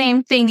the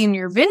same thing in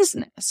your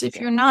business. If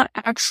you're not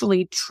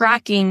actually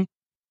tracking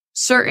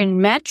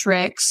certain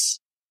metrics,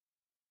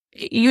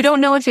 you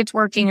don't know if it's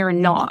working or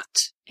not.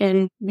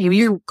 And maybe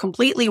you're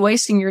completely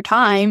wasting your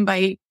time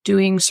by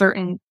doing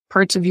certain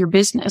parts of your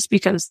business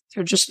because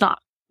they're just not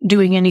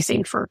doing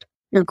anything for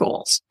your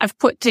goals. I've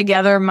put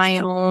together my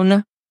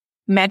own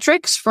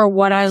metrics for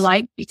what I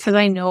like because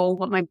I know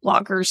what my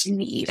bloggers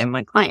need and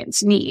my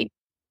clients need.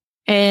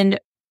 And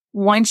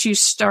once you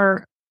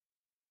start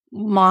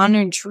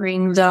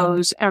monitoring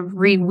those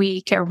every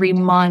week, every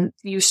month,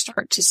 you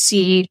start to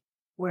see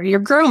where you're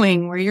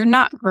growing, where you're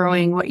not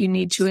growing, what you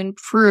need to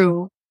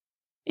improve.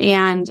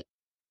 And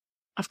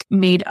I've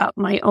made up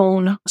my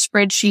own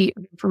spreadsheet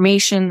of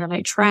information that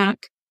I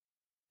track.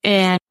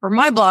 And for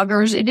my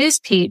bloggers, it is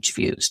page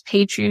views.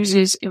 Page views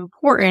is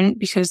important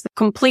because it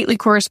completely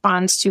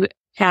corresponds to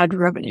ad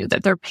revenue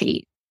that they're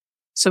paid.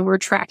 So we're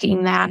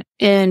tracking that.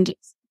 And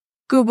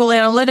Google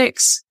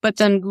Analytics, but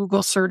then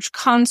Google Search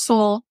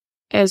Console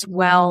as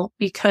well,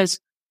 because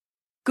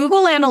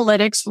Google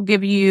Analytics will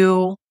give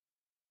you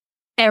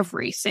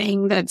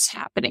everything that's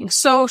happening.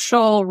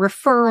 Social,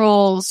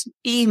 referrals,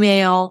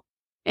 email,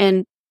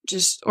 and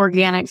just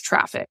organic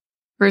traffic.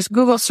 Whereas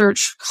Google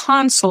Search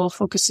Console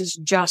focuses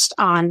just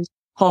on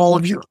all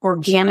of your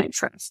organic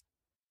traffic.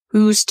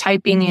 Who's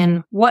typing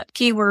in what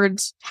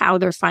keywords, how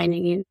they're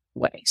finding you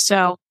way.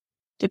 So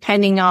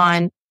depending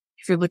on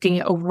if you're looking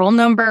at overall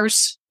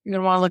numbers, you're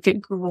going to want to look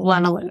at Google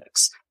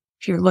Analytics.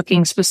 If you're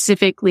looking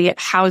specifically at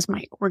how's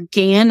my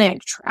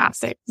organic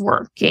traffic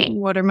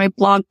working, what are my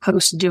blog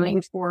posts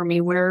doing for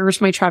me,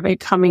 where's my traffic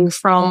coming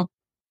from,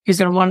 you're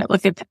going to want to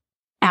look at that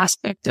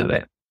aspect of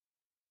it.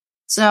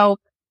 So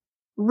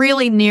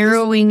really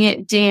narrowing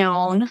it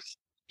down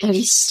and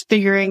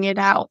figuring it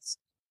out.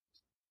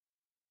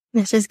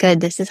 This is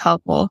good. This is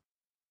helpful.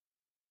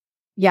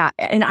 Yeah.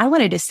 And I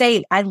wanted to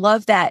say, I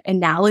love that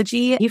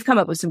analogy. You've come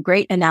up with some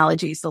great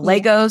analogies, the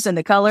Legos and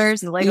the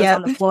colors and the Legos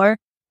on the floor.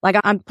 Like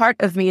part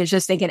of me is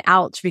just thinking,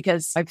 ouch,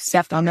 because I've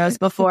stepped on those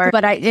before,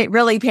 but it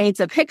really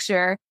paints a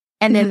picture.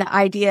 And then the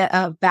idea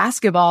of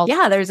basketball.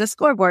 Yeah, there's a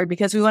scoreboard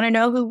because we want to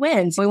know who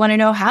wins. We want to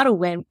know how to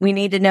win. We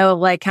need to know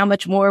like how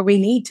much more we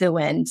need to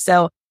win.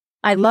 So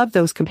I love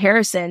those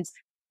comparisons.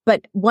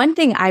 But one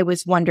thing I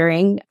was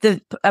wondering,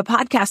 a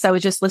podcast I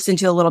was just listening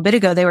to a little bit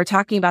ago, they were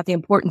talking about the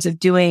importance of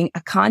doing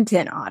a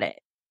content audit,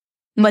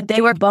 but they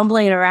were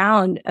bumbling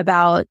around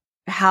about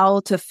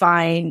how to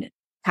find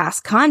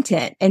past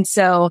content. And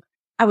so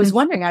I was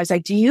wondering, I was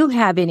like, do you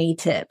have any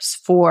tips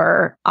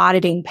for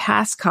auditing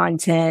past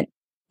content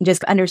and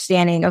just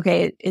understanding,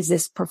 okay, is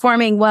this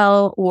performing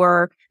well,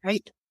 or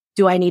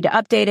do I need to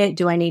update it?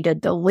 Do I need to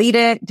delete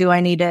it? Do I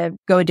need to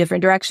go a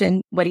different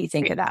direction? What do you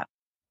think of that?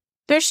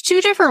 There's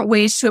two different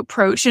ways to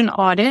approach an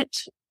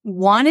audit.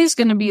 One is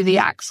going to be the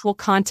actual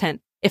content.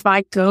 If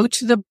I go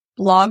to the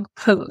blog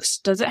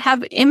post, does it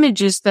have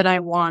images that I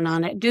want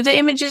on it? Do the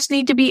images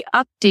need to be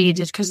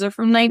updated because they're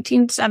from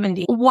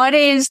 1970? What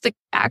is the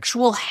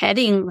actual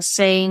heading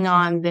saying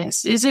on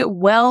this? Is it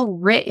well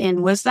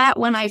written? Was that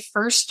when I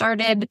first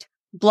started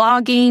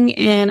blogging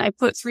and I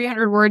put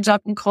 300 words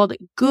up and called it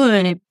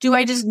good? Do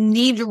I just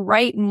need to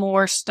write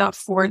more stuff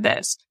for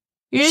this?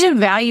 You're just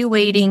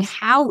evaluating,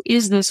 how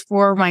is this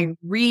for my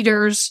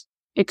readers'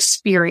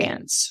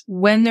 experience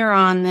when they're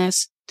on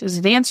this? Does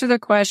it answer the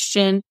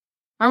question?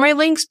 Are my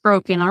links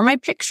broken? Are my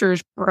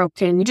pictures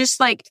broken? Just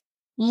like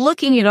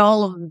looking at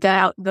all of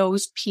that,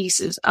 those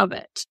pieces of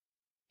it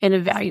and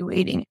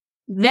evaluating.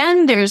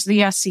 Then there's the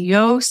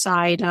SEO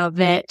side of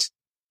it,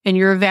 and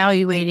you're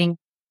evaluating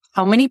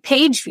how many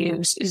page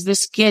views is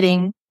this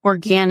getting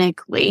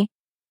organically?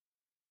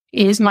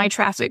 Is my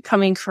traffic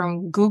coming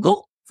from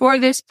Google for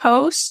this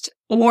post?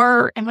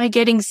 Or am I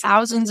getting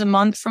thousands a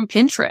month from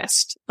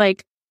Pinterest?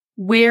 Like,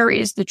 where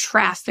is the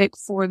traffic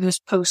for this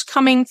post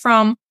coming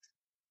from?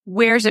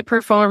 Where is it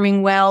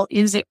performing well?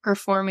 Is it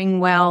performing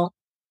well?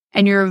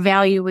 and you're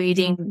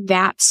evaluating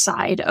that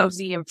side of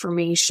the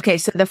information. Okay.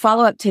 So the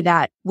follow up to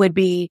that would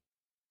be,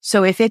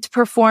 so if it's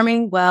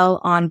performing well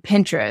on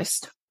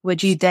Pinterest,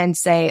 would you then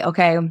say,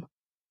 okay,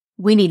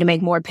 we need to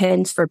make more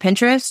pins for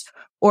Pinterest?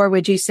 Or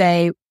would you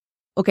say,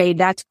 okay,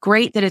 that's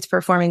great that it's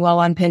performing well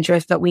on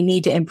Pinterest, but we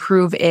need to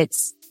improve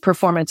its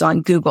performance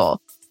on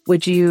Google?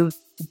 Would you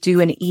do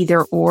an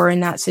either or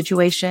in that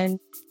situation?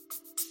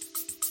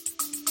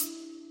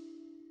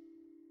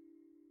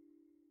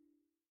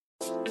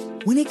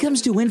 When it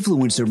comes to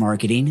influencer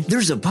marketing,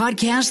 there's a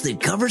podcast that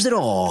covers it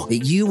all that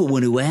you will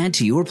want to add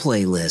to your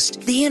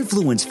playlist. The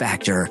Influence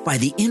Factor by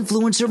the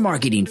Influencer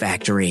Marketing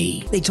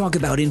Factory. They talk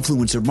about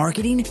influencer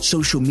marketing,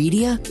 social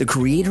media, the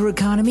creator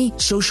economy,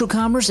 social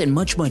commerce, and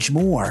much, much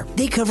more.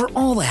 They cover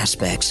all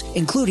aspects,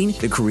 including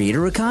the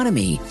creator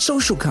economy,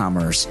 social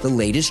commerce, the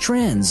latest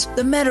trends,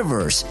 the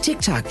metaverse,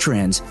 TikTok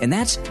trends, and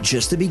that's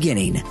just the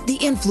beginning. The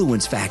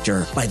Influence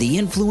Factor by the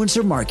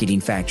Influencer Marketing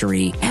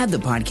Factory. Add the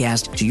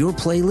podcast to your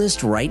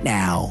playlist right now.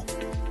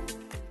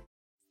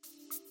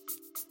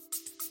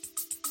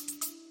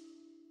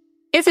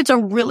 If it's a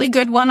really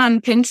good one on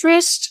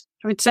Pinterest,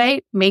 I would say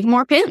make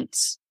more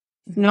pins.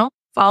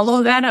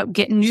 Follow that up.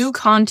 Get new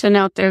content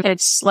out there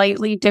that's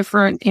slightly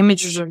different.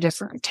 Images are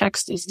different.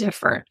 Text is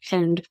different.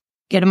 And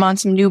get them on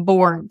some new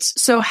boards.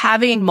 So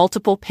having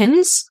multiple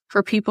pins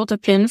for people to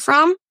pin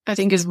from, I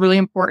think is really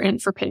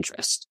important for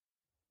Pinterest.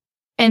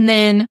 And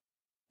then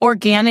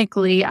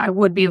organically, I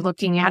would be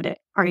looking at it.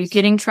 Are you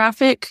getting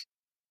traffic?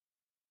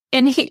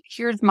 And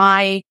here's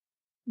my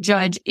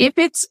judge. If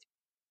it's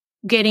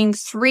getting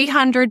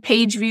 300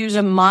 page views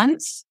a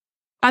month,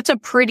 that's a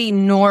pretty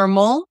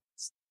normal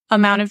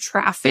amount of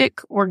traffic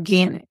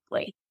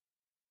organically.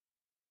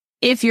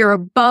 If you're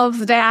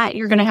above that,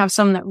 you're going to have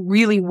some that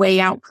really way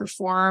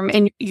outperform,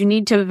 and you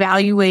need to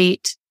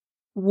evaluate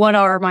what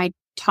are my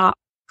top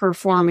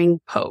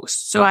performing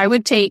posts. So I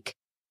would take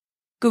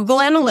Google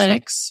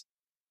Analytics.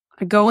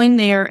 I go in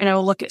there and I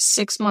will look at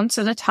 6 months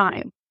at a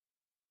time.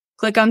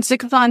 Click on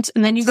 6 months,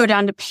 and then you go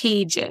down to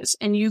pages,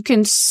 and you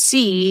can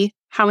see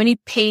how many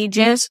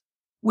pages,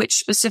 which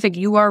specific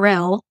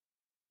URL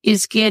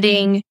is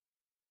getting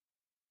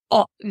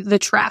all the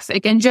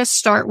traffic, and just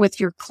start with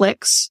your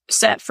clicks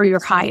set for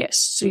your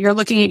highest. So you're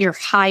looking at your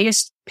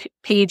highest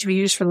page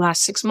views for the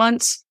last 6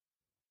 months,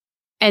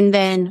 and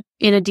then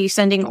in a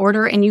descending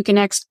order, and you can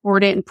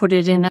export it and put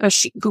it in a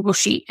Google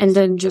Sheet, and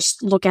then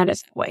just look at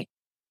it that way.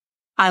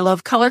 I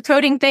love color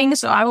coding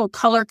things, so I will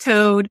color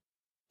code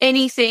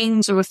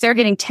anything. So if they're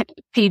getting 10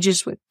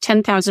 pages with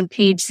 10,000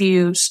 page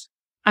views,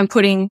 I'm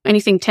putting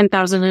anything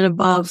 10,000 and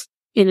above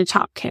in a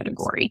top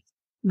category.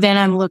 Then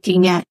I'm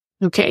looking at,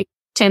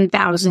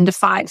 10,000 to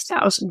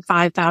 5,000,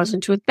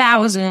 5,000 to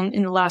 1,000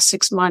 in the last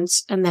 6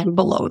 months, and then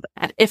below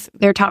that. If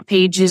their top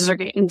pages are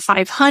getting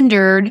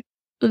 500,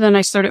 then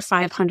I start at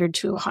 500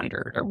 to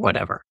 100 or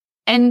whatever.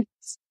 And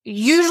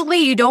usually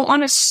you don't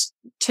want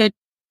to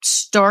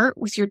start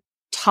with your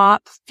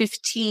top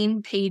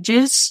 15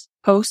 pages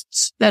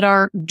posts that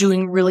are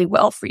doing really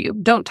well for you.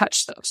 Don't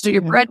touch those. So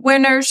your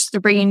breadwinners, they're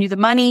bringing you the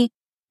money.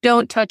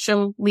 Don't touch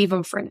them. Leave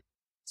them for now.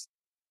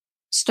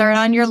 Start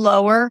on your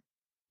lower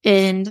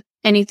end,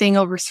 anything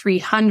over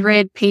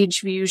 300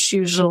 page views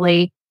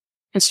usually,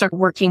 and start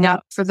working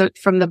up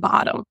from the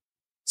bottom.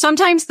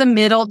 Sometimes the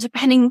middle,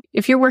 depending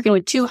if you're working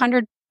with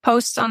 200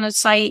 posts on a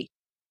site,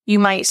 you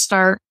might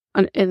start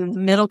in the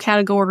middle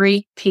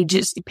category,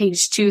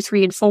 page 2,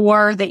 3, and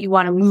 4 that you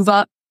want to move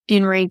up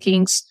in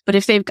rankings. But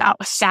if they've got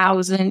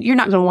 1,000, you're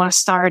not going to want to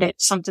start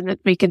at something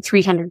that's making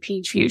 300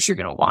 page views. You're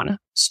going to want to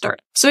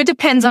start. So it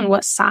depends on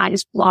what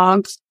size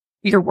blogs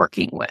you're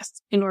working with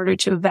in order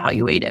to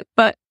evaluate it.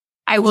 But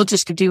I will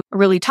just do a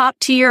really top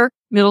tier,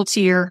 middle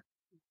tier,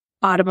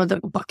 bottom of the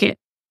bucket,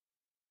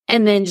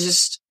 and then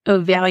just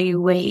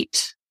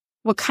evaluate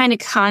what kind of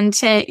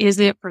content is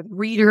it for the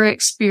reader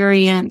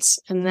experience,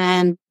 and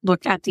then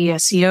look at the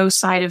SEO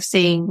side of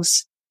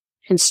things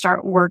and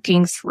start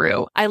working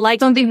through. I like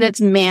something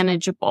that's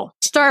manageable.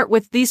 Start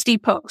with these 50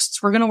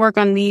 posts. We're going to work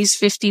on these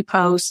 50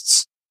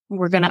 posts.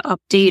 We're going to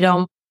update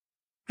them.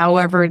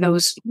 However,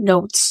 those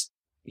notes,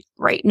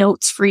 write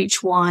notes for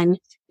each one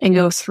and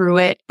go through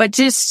it. But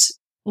just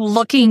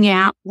looking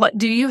at what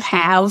do you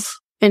have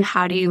and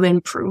how do you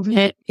improve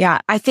it? Yeah,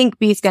 I think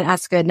Bee's going to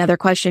ask another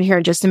question here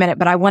in just a minute,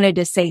 but I wanted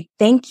to say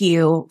thank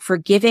you for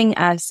giving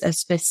us a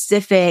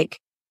specific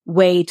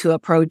way to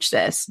approach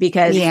this,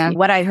 because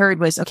what I heard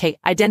was, okay,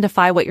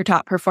 identify what your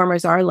top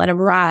performers are, let them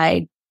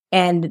ride,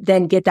 and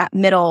then get that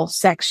middle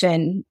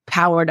section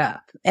powered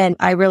up. And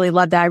I really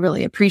love that. I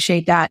really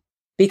appreciate that,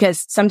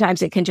 because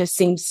sometimes it can just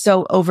seem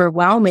so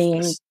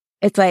overwhelming.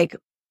 It's like,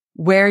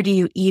 where do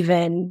you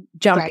even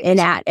jump in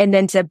at? And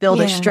then to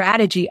build a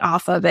strategy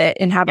off of it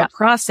and have a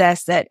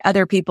process that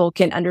other people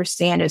can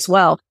understand as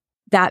well.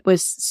 That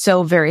was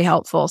so very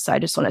helpful. So I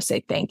just want to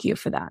say thank you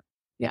for that.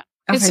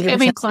 I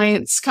mean,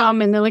 clients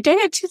come and they're like, I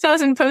got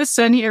 2,000 posts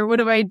on here. What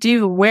do I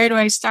do? Where do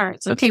I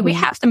start? So, okay, we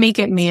have to make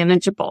it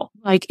manageable.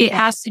 Like, it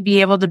has to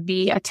be able to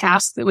be a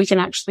task that we can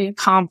actually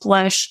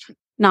accomplish,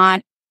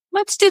 not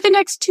let's do the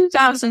next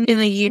 2,000 in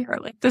a year.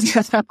 Like this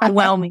is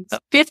overwhelming.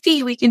 But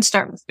 50, we can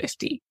start with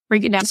 50.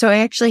 Break it down. So I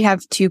actually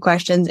have two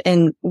questions,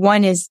 and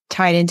one is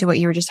tied into what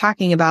you were just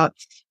talking about.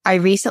 I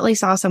recently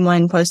saw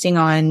someone posting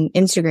on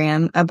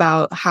Instagram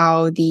about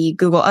how the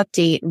Google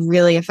update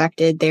really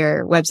affected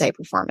their website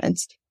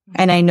performance.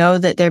 And I know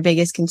that their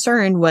biggest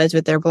concern was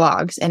with their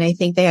blogs. And I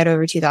think they had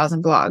over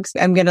 2,000 blogs.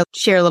 I'm going to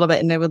share a little bit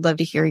and I would love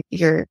to hear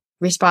your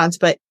response.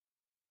 But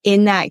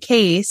in that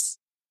case,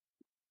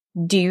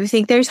 do you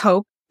think there's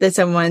hope that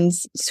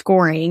someone's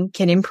scoring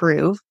can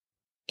improve?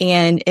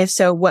 And if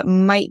so, what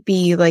might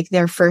be like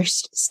their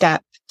first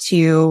step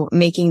to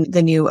making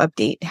the new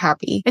update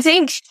happy? I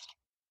think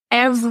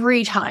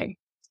every time,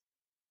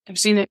 I've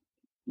seen it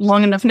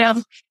long enough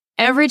now,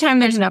 every time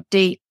there's an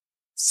update,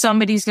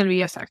 somebody's going to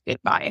be affected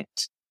by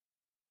it.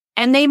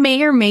 And they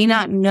may or may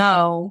not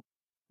know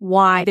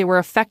why They were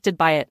affected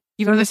by it.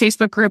 you go to the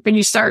Facebook group and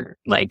you start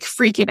like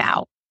freaking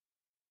out.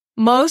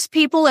 Most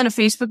people in a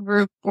Facebook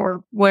group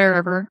or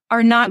wherever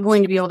are not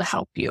going to be able to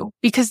help you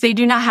because they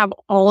do not have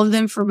all of the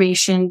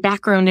information,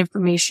 background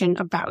information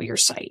about your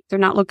site. They're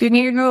not looking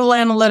at your Google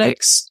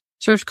Analytics,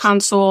 Search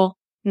Console,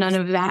 none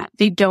of that.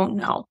 They don't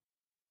know.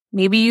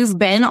 Maybe you've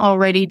been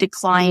already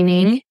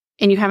declining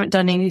and you haven't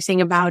done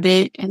anything about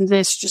it. And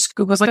this just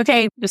Google's like,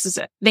 okay, this is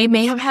it. They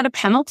may have had a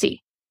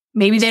penalty.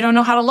 Maybe they don't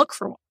know how to look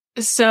for one.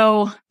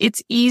 So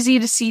it's easy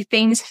to see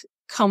things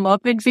come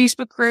up in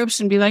Facebook groups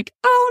and be like,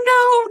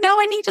 oh no, now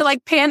I need to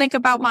like panic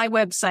about my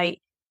website.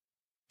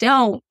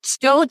 Don't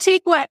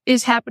take what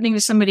is happening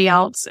to somebody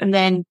else and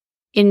then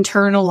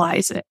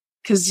internalize it,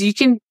 because you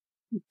can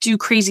do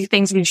crazy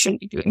things when you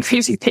shouldn't be doing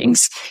crazy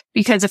things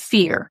because of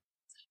fear.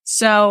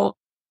 So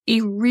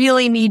you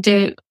really need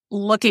to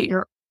look at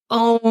your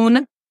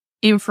own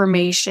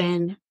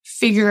information,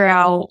 figure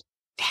out,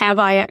 have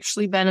I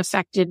actually been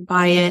affected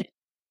by it?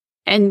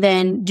 And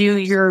then do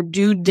your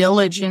due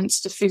diligence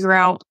to figure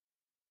out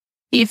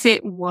if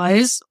it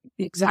was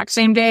the exact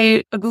same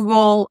day a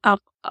Google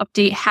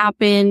update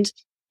happened.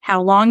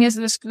 How long is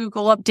this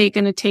Google update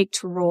going to take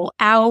to roll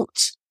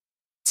out?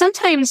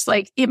 Sometimes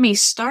like it may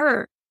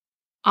start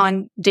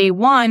on day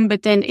one,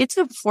 but then it's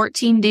a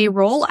 14-day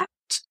rollout.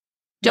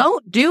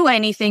 Don't do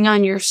anything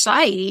on your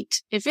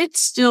site if it's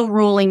still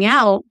rolling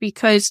out,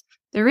 because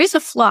there is a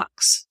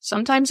flux.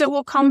 Sometimes it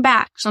will come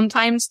back.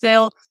 Sometimes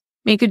they'll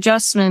make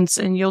adjustments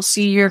and you'll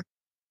see your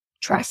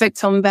traffic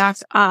come back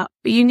up.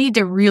 But you need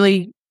to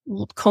really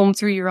comb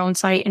through your own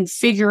site and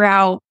figure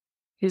out,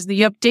 is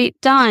the update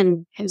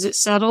done? Has it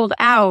settled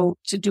out?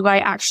 Do I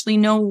actually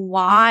know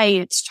why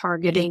it's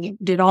targeting?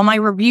 Did all my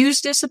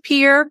reviews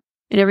disappear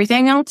and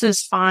everything else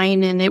is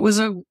fine and it was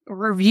a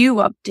review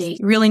update?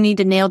 You really need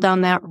to nail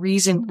down that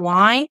reason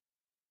why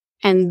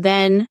and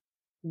then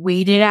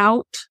wait it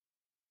out.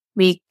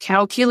 Make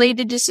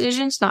calculated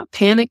decisions, not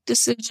panic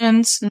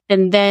decisions,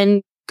 and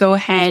then go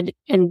ahead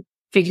and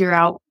figure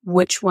out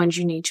which ones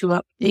you need to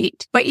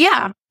update. But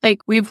yeah,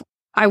 like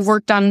I've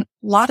worked on a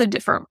lot of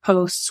different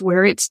posts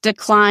where it's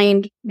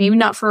declined, maybe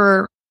not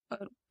for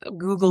a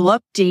Google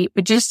update,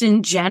 but just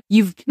in general.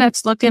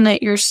 That's looking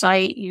at your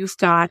site. You've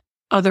got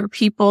other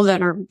people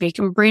that are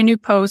making brand new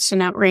posts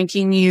and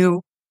outranking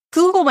you.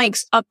 Google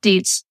makes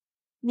updates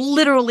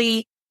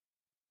literally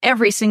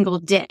every single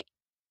day.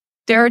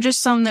 There are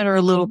just some that are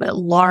a little bit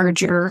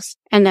larger,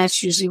 and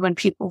that's usually when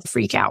people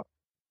freak out.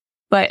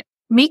 But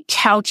make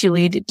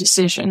calculated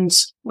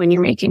decisions when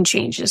you're making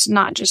changes,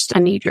 not just a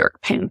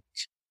knee-jerk panic.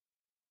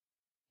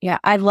 Yeah,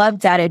 I love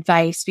that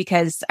advice,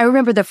 because I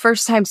remember the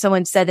first time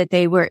someone said that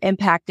they were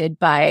impacted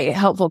by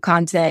helpful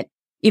content,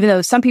 even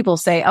though some people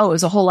say, oh, it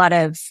was a whole lot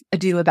of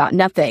ado about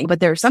nothing. But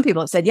there are some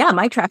people that said, yeah,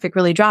 my traffic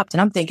really dropped. And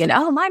I'm thinking,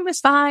 oh, mine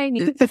was fine.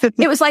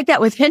 It was like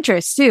that with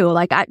Pinterest too.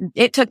 Like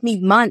it took me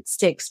months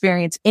to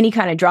experience any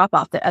kind of drop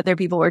off that other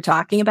people were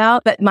talking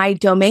about. But my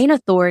domain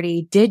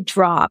authority did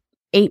drop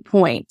 8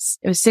 points.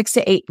 It was 6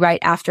 to 8 right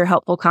after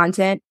helpful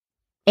content.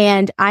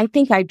 And I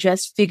think I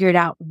just figured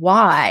out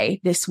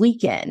why this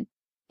weekend.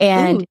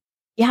 And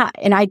yeah.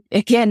 And I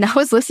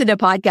was listening to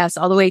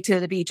podcasts all the way to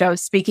the beach. I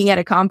was speaking at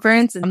a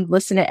conference and I'm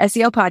listening to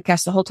SEO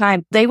podcasts the whole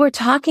time. They were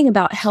talking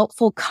about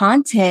helpful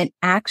content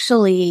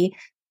actually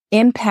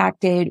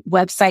impacted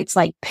websites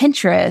like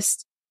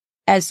Pinterest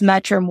as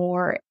much or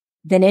more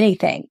than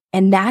anything.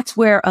 And that's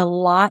where a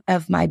lot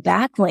of my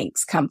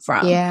backlinks come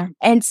from. Yeah.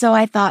 And so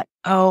I thought,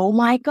 oh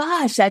my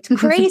gosh, that's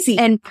crazy.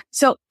 And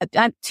so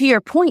to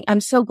your point,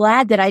 I'm so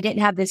glad that I didn't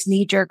have this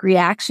knee-jerk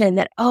reaction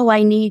that, oh,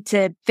 I need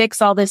to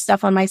fix all this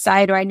stuff on my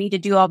site or I need to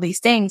do all these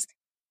things.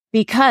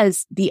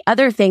 Because the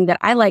other thing that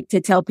I like to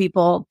tell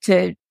people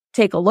to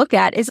take a look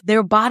at is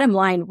their bottom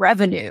line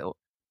revenue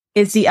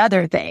is the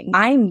other thing.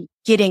 I'm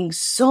getting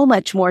so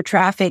much more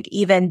traffic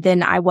even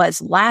than I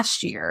was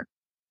last year.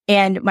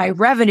 And my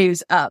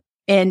revenue's up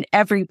in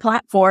every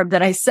platform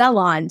that I sell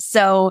on.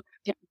 So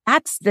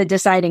that's the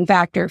deciding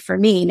factor for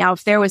me. Now,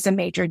 if there was a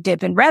major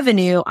dip in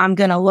revenue, I'm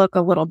going to look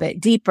a little bit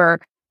deeper.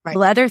 Right. The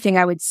other thing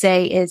I would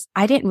say is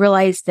I didn't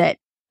realize that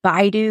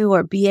Baidu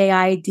or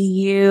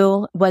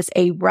Baidu was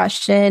a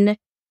Russian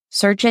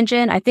search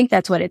engine. I think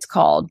that's what it's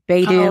called,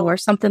 Baidu or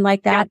something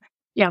like that.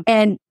 Yeah.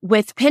 And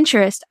with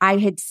Pinterest, I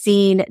had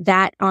seen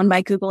that on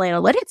my Google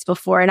Analytics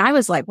before, and I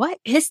was like, what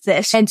is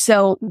this? And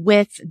so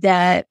with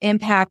the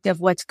impact of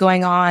what's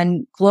going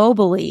on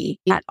globally,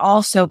 that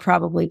also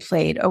probably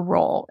played a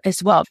role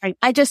as well.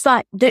 I just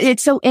thought that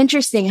it's so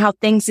interesting how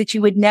things that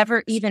you would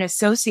never even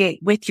associate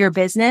with your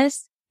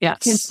business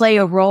can play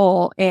a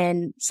role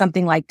in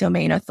something like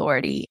domain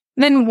authority.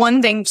 Then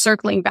one thing,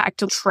 circling back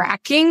to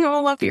tracking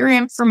all of your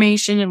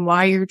information and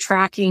why you're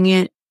tracking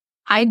it,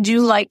 I do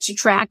like to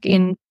track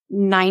in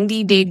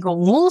 90-day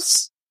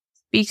goals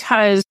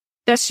because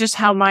that's just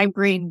how my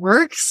brain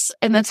works.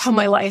 And that's how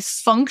my life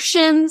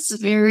functions.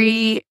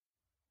 Very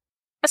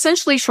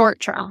essentially short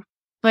term.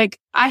 Like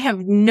I have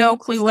no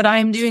clue what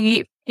I'm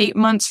doing eight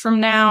months from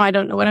now. I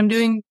don't know what I'm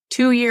doing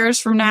 2 years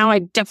from now. I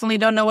definitely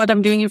don't know what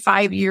I'm doing in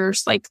 5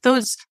 years. Like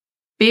those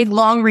big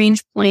long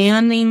range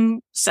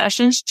planning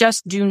sessions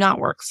just do not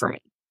work for me.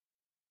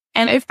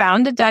 And I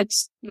found that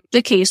that's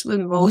the case with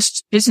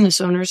most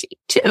business owners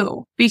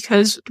too,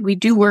 because we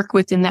do work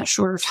within that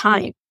shorter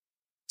time.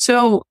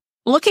 So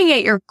looking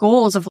at your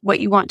goals of what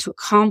you want to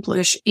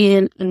accomplish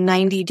in a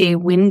 90-day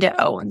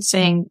window and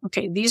saying,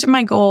 okay, these are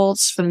my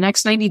goals for the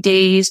next 90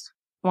 days.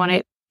 I want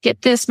to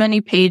get this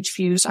many page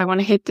views. I want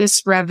to hit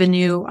this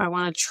revenue. I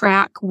want to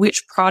track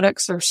which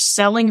products are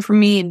selling for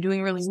me and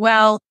doing really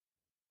well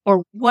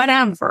or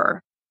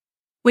whatever.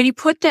 When you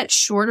put that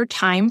shorter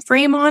time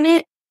frame on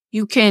it,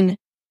 you can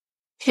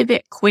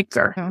pivot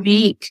quicker,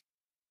 make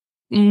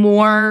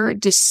more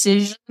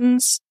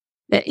decisions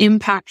that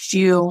impact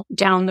you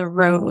down the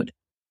road.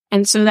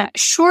 And so that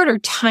shorter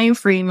time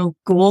frame of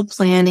goal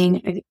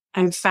planning,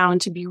 I've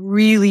found to be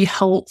really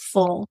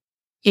helpful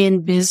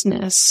in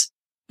business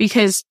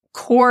because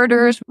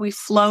we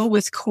flow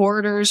with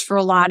quarters for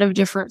a lot of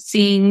different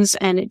things.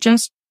 And it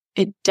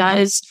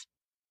does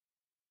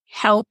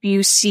help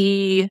you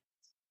see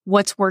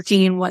what's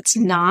working and what's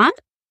not.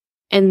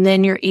 And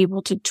then you're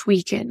able to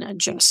tweak it and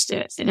adjust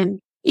it. And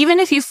even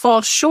if you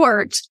fall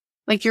short,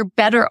 like you're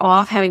better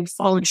off having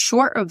fallen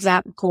short of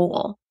that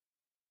goal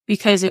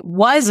because it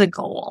was a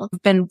goal.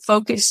 You've been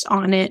focused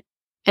on it.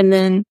 And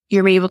then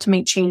you're able to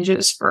make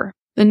changes for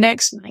the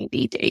next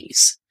 90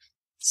 days.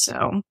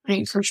 So I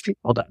encourage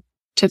people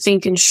to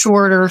think in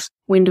shorter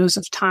windows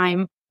of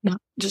time, not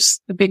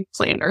just the big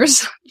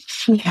planners.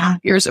 Yeah.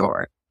 Years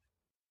or.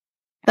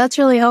 That's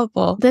really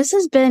helpful. This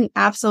has been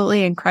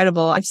absolutely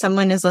incredible. If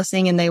someone is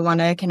listening and they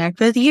want to connect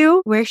with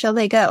you, where shall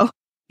they go?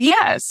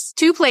 Yes,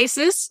 2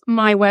 places,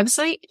 my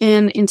website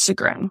and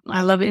Instagram.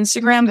 I love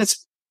Instagram.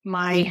 That's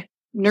my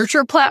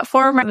nurture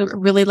platform. I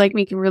really like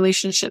making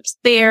relationships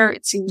there.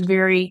 It seems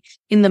very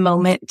in the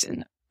moment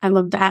and I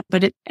love that.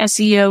 But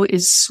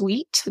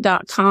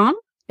SEOissweet.com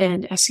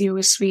and SEO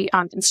is sweet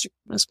on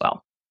Instagram as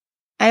well.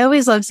 I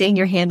always love seeing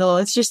your handle.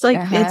 It's just like,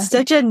 it's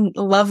such a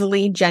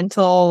lovely,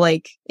 gentle,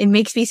 like, it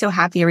makes me so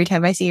happy every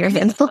time I see your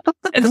handle.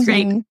 It's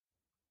great.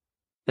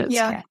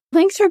 Yeah.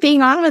 Thanks for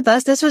being on with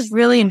us. This was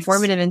really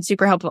informative and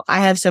super helpful.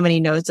 I have so many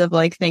notes of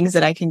like things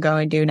that I can go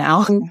and do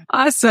now.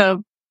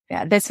 Awesome.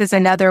 Yeah. This is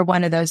another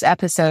one of those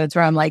episodes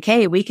where I'm like,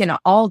 hey, we can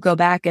all go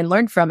back and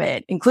learn from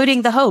it,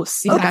 including the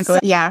hosts. Exactly.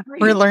 Yeah.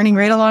 We're learning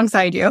right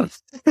alongside you.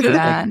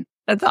 Yeah.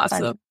 That's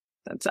awesome.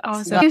 That's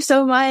awesome. Thank you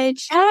so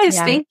much. Yes,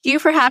 thank you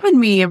for having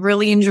me. I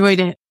really enjoyed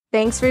it.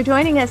 Thanks for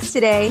joining us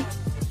today.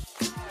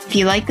 If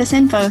you like this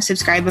info,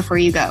 subscribe before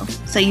you go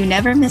so you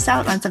never miss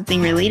out on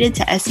something related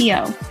to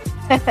SEO.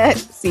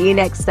 See you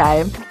next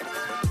time.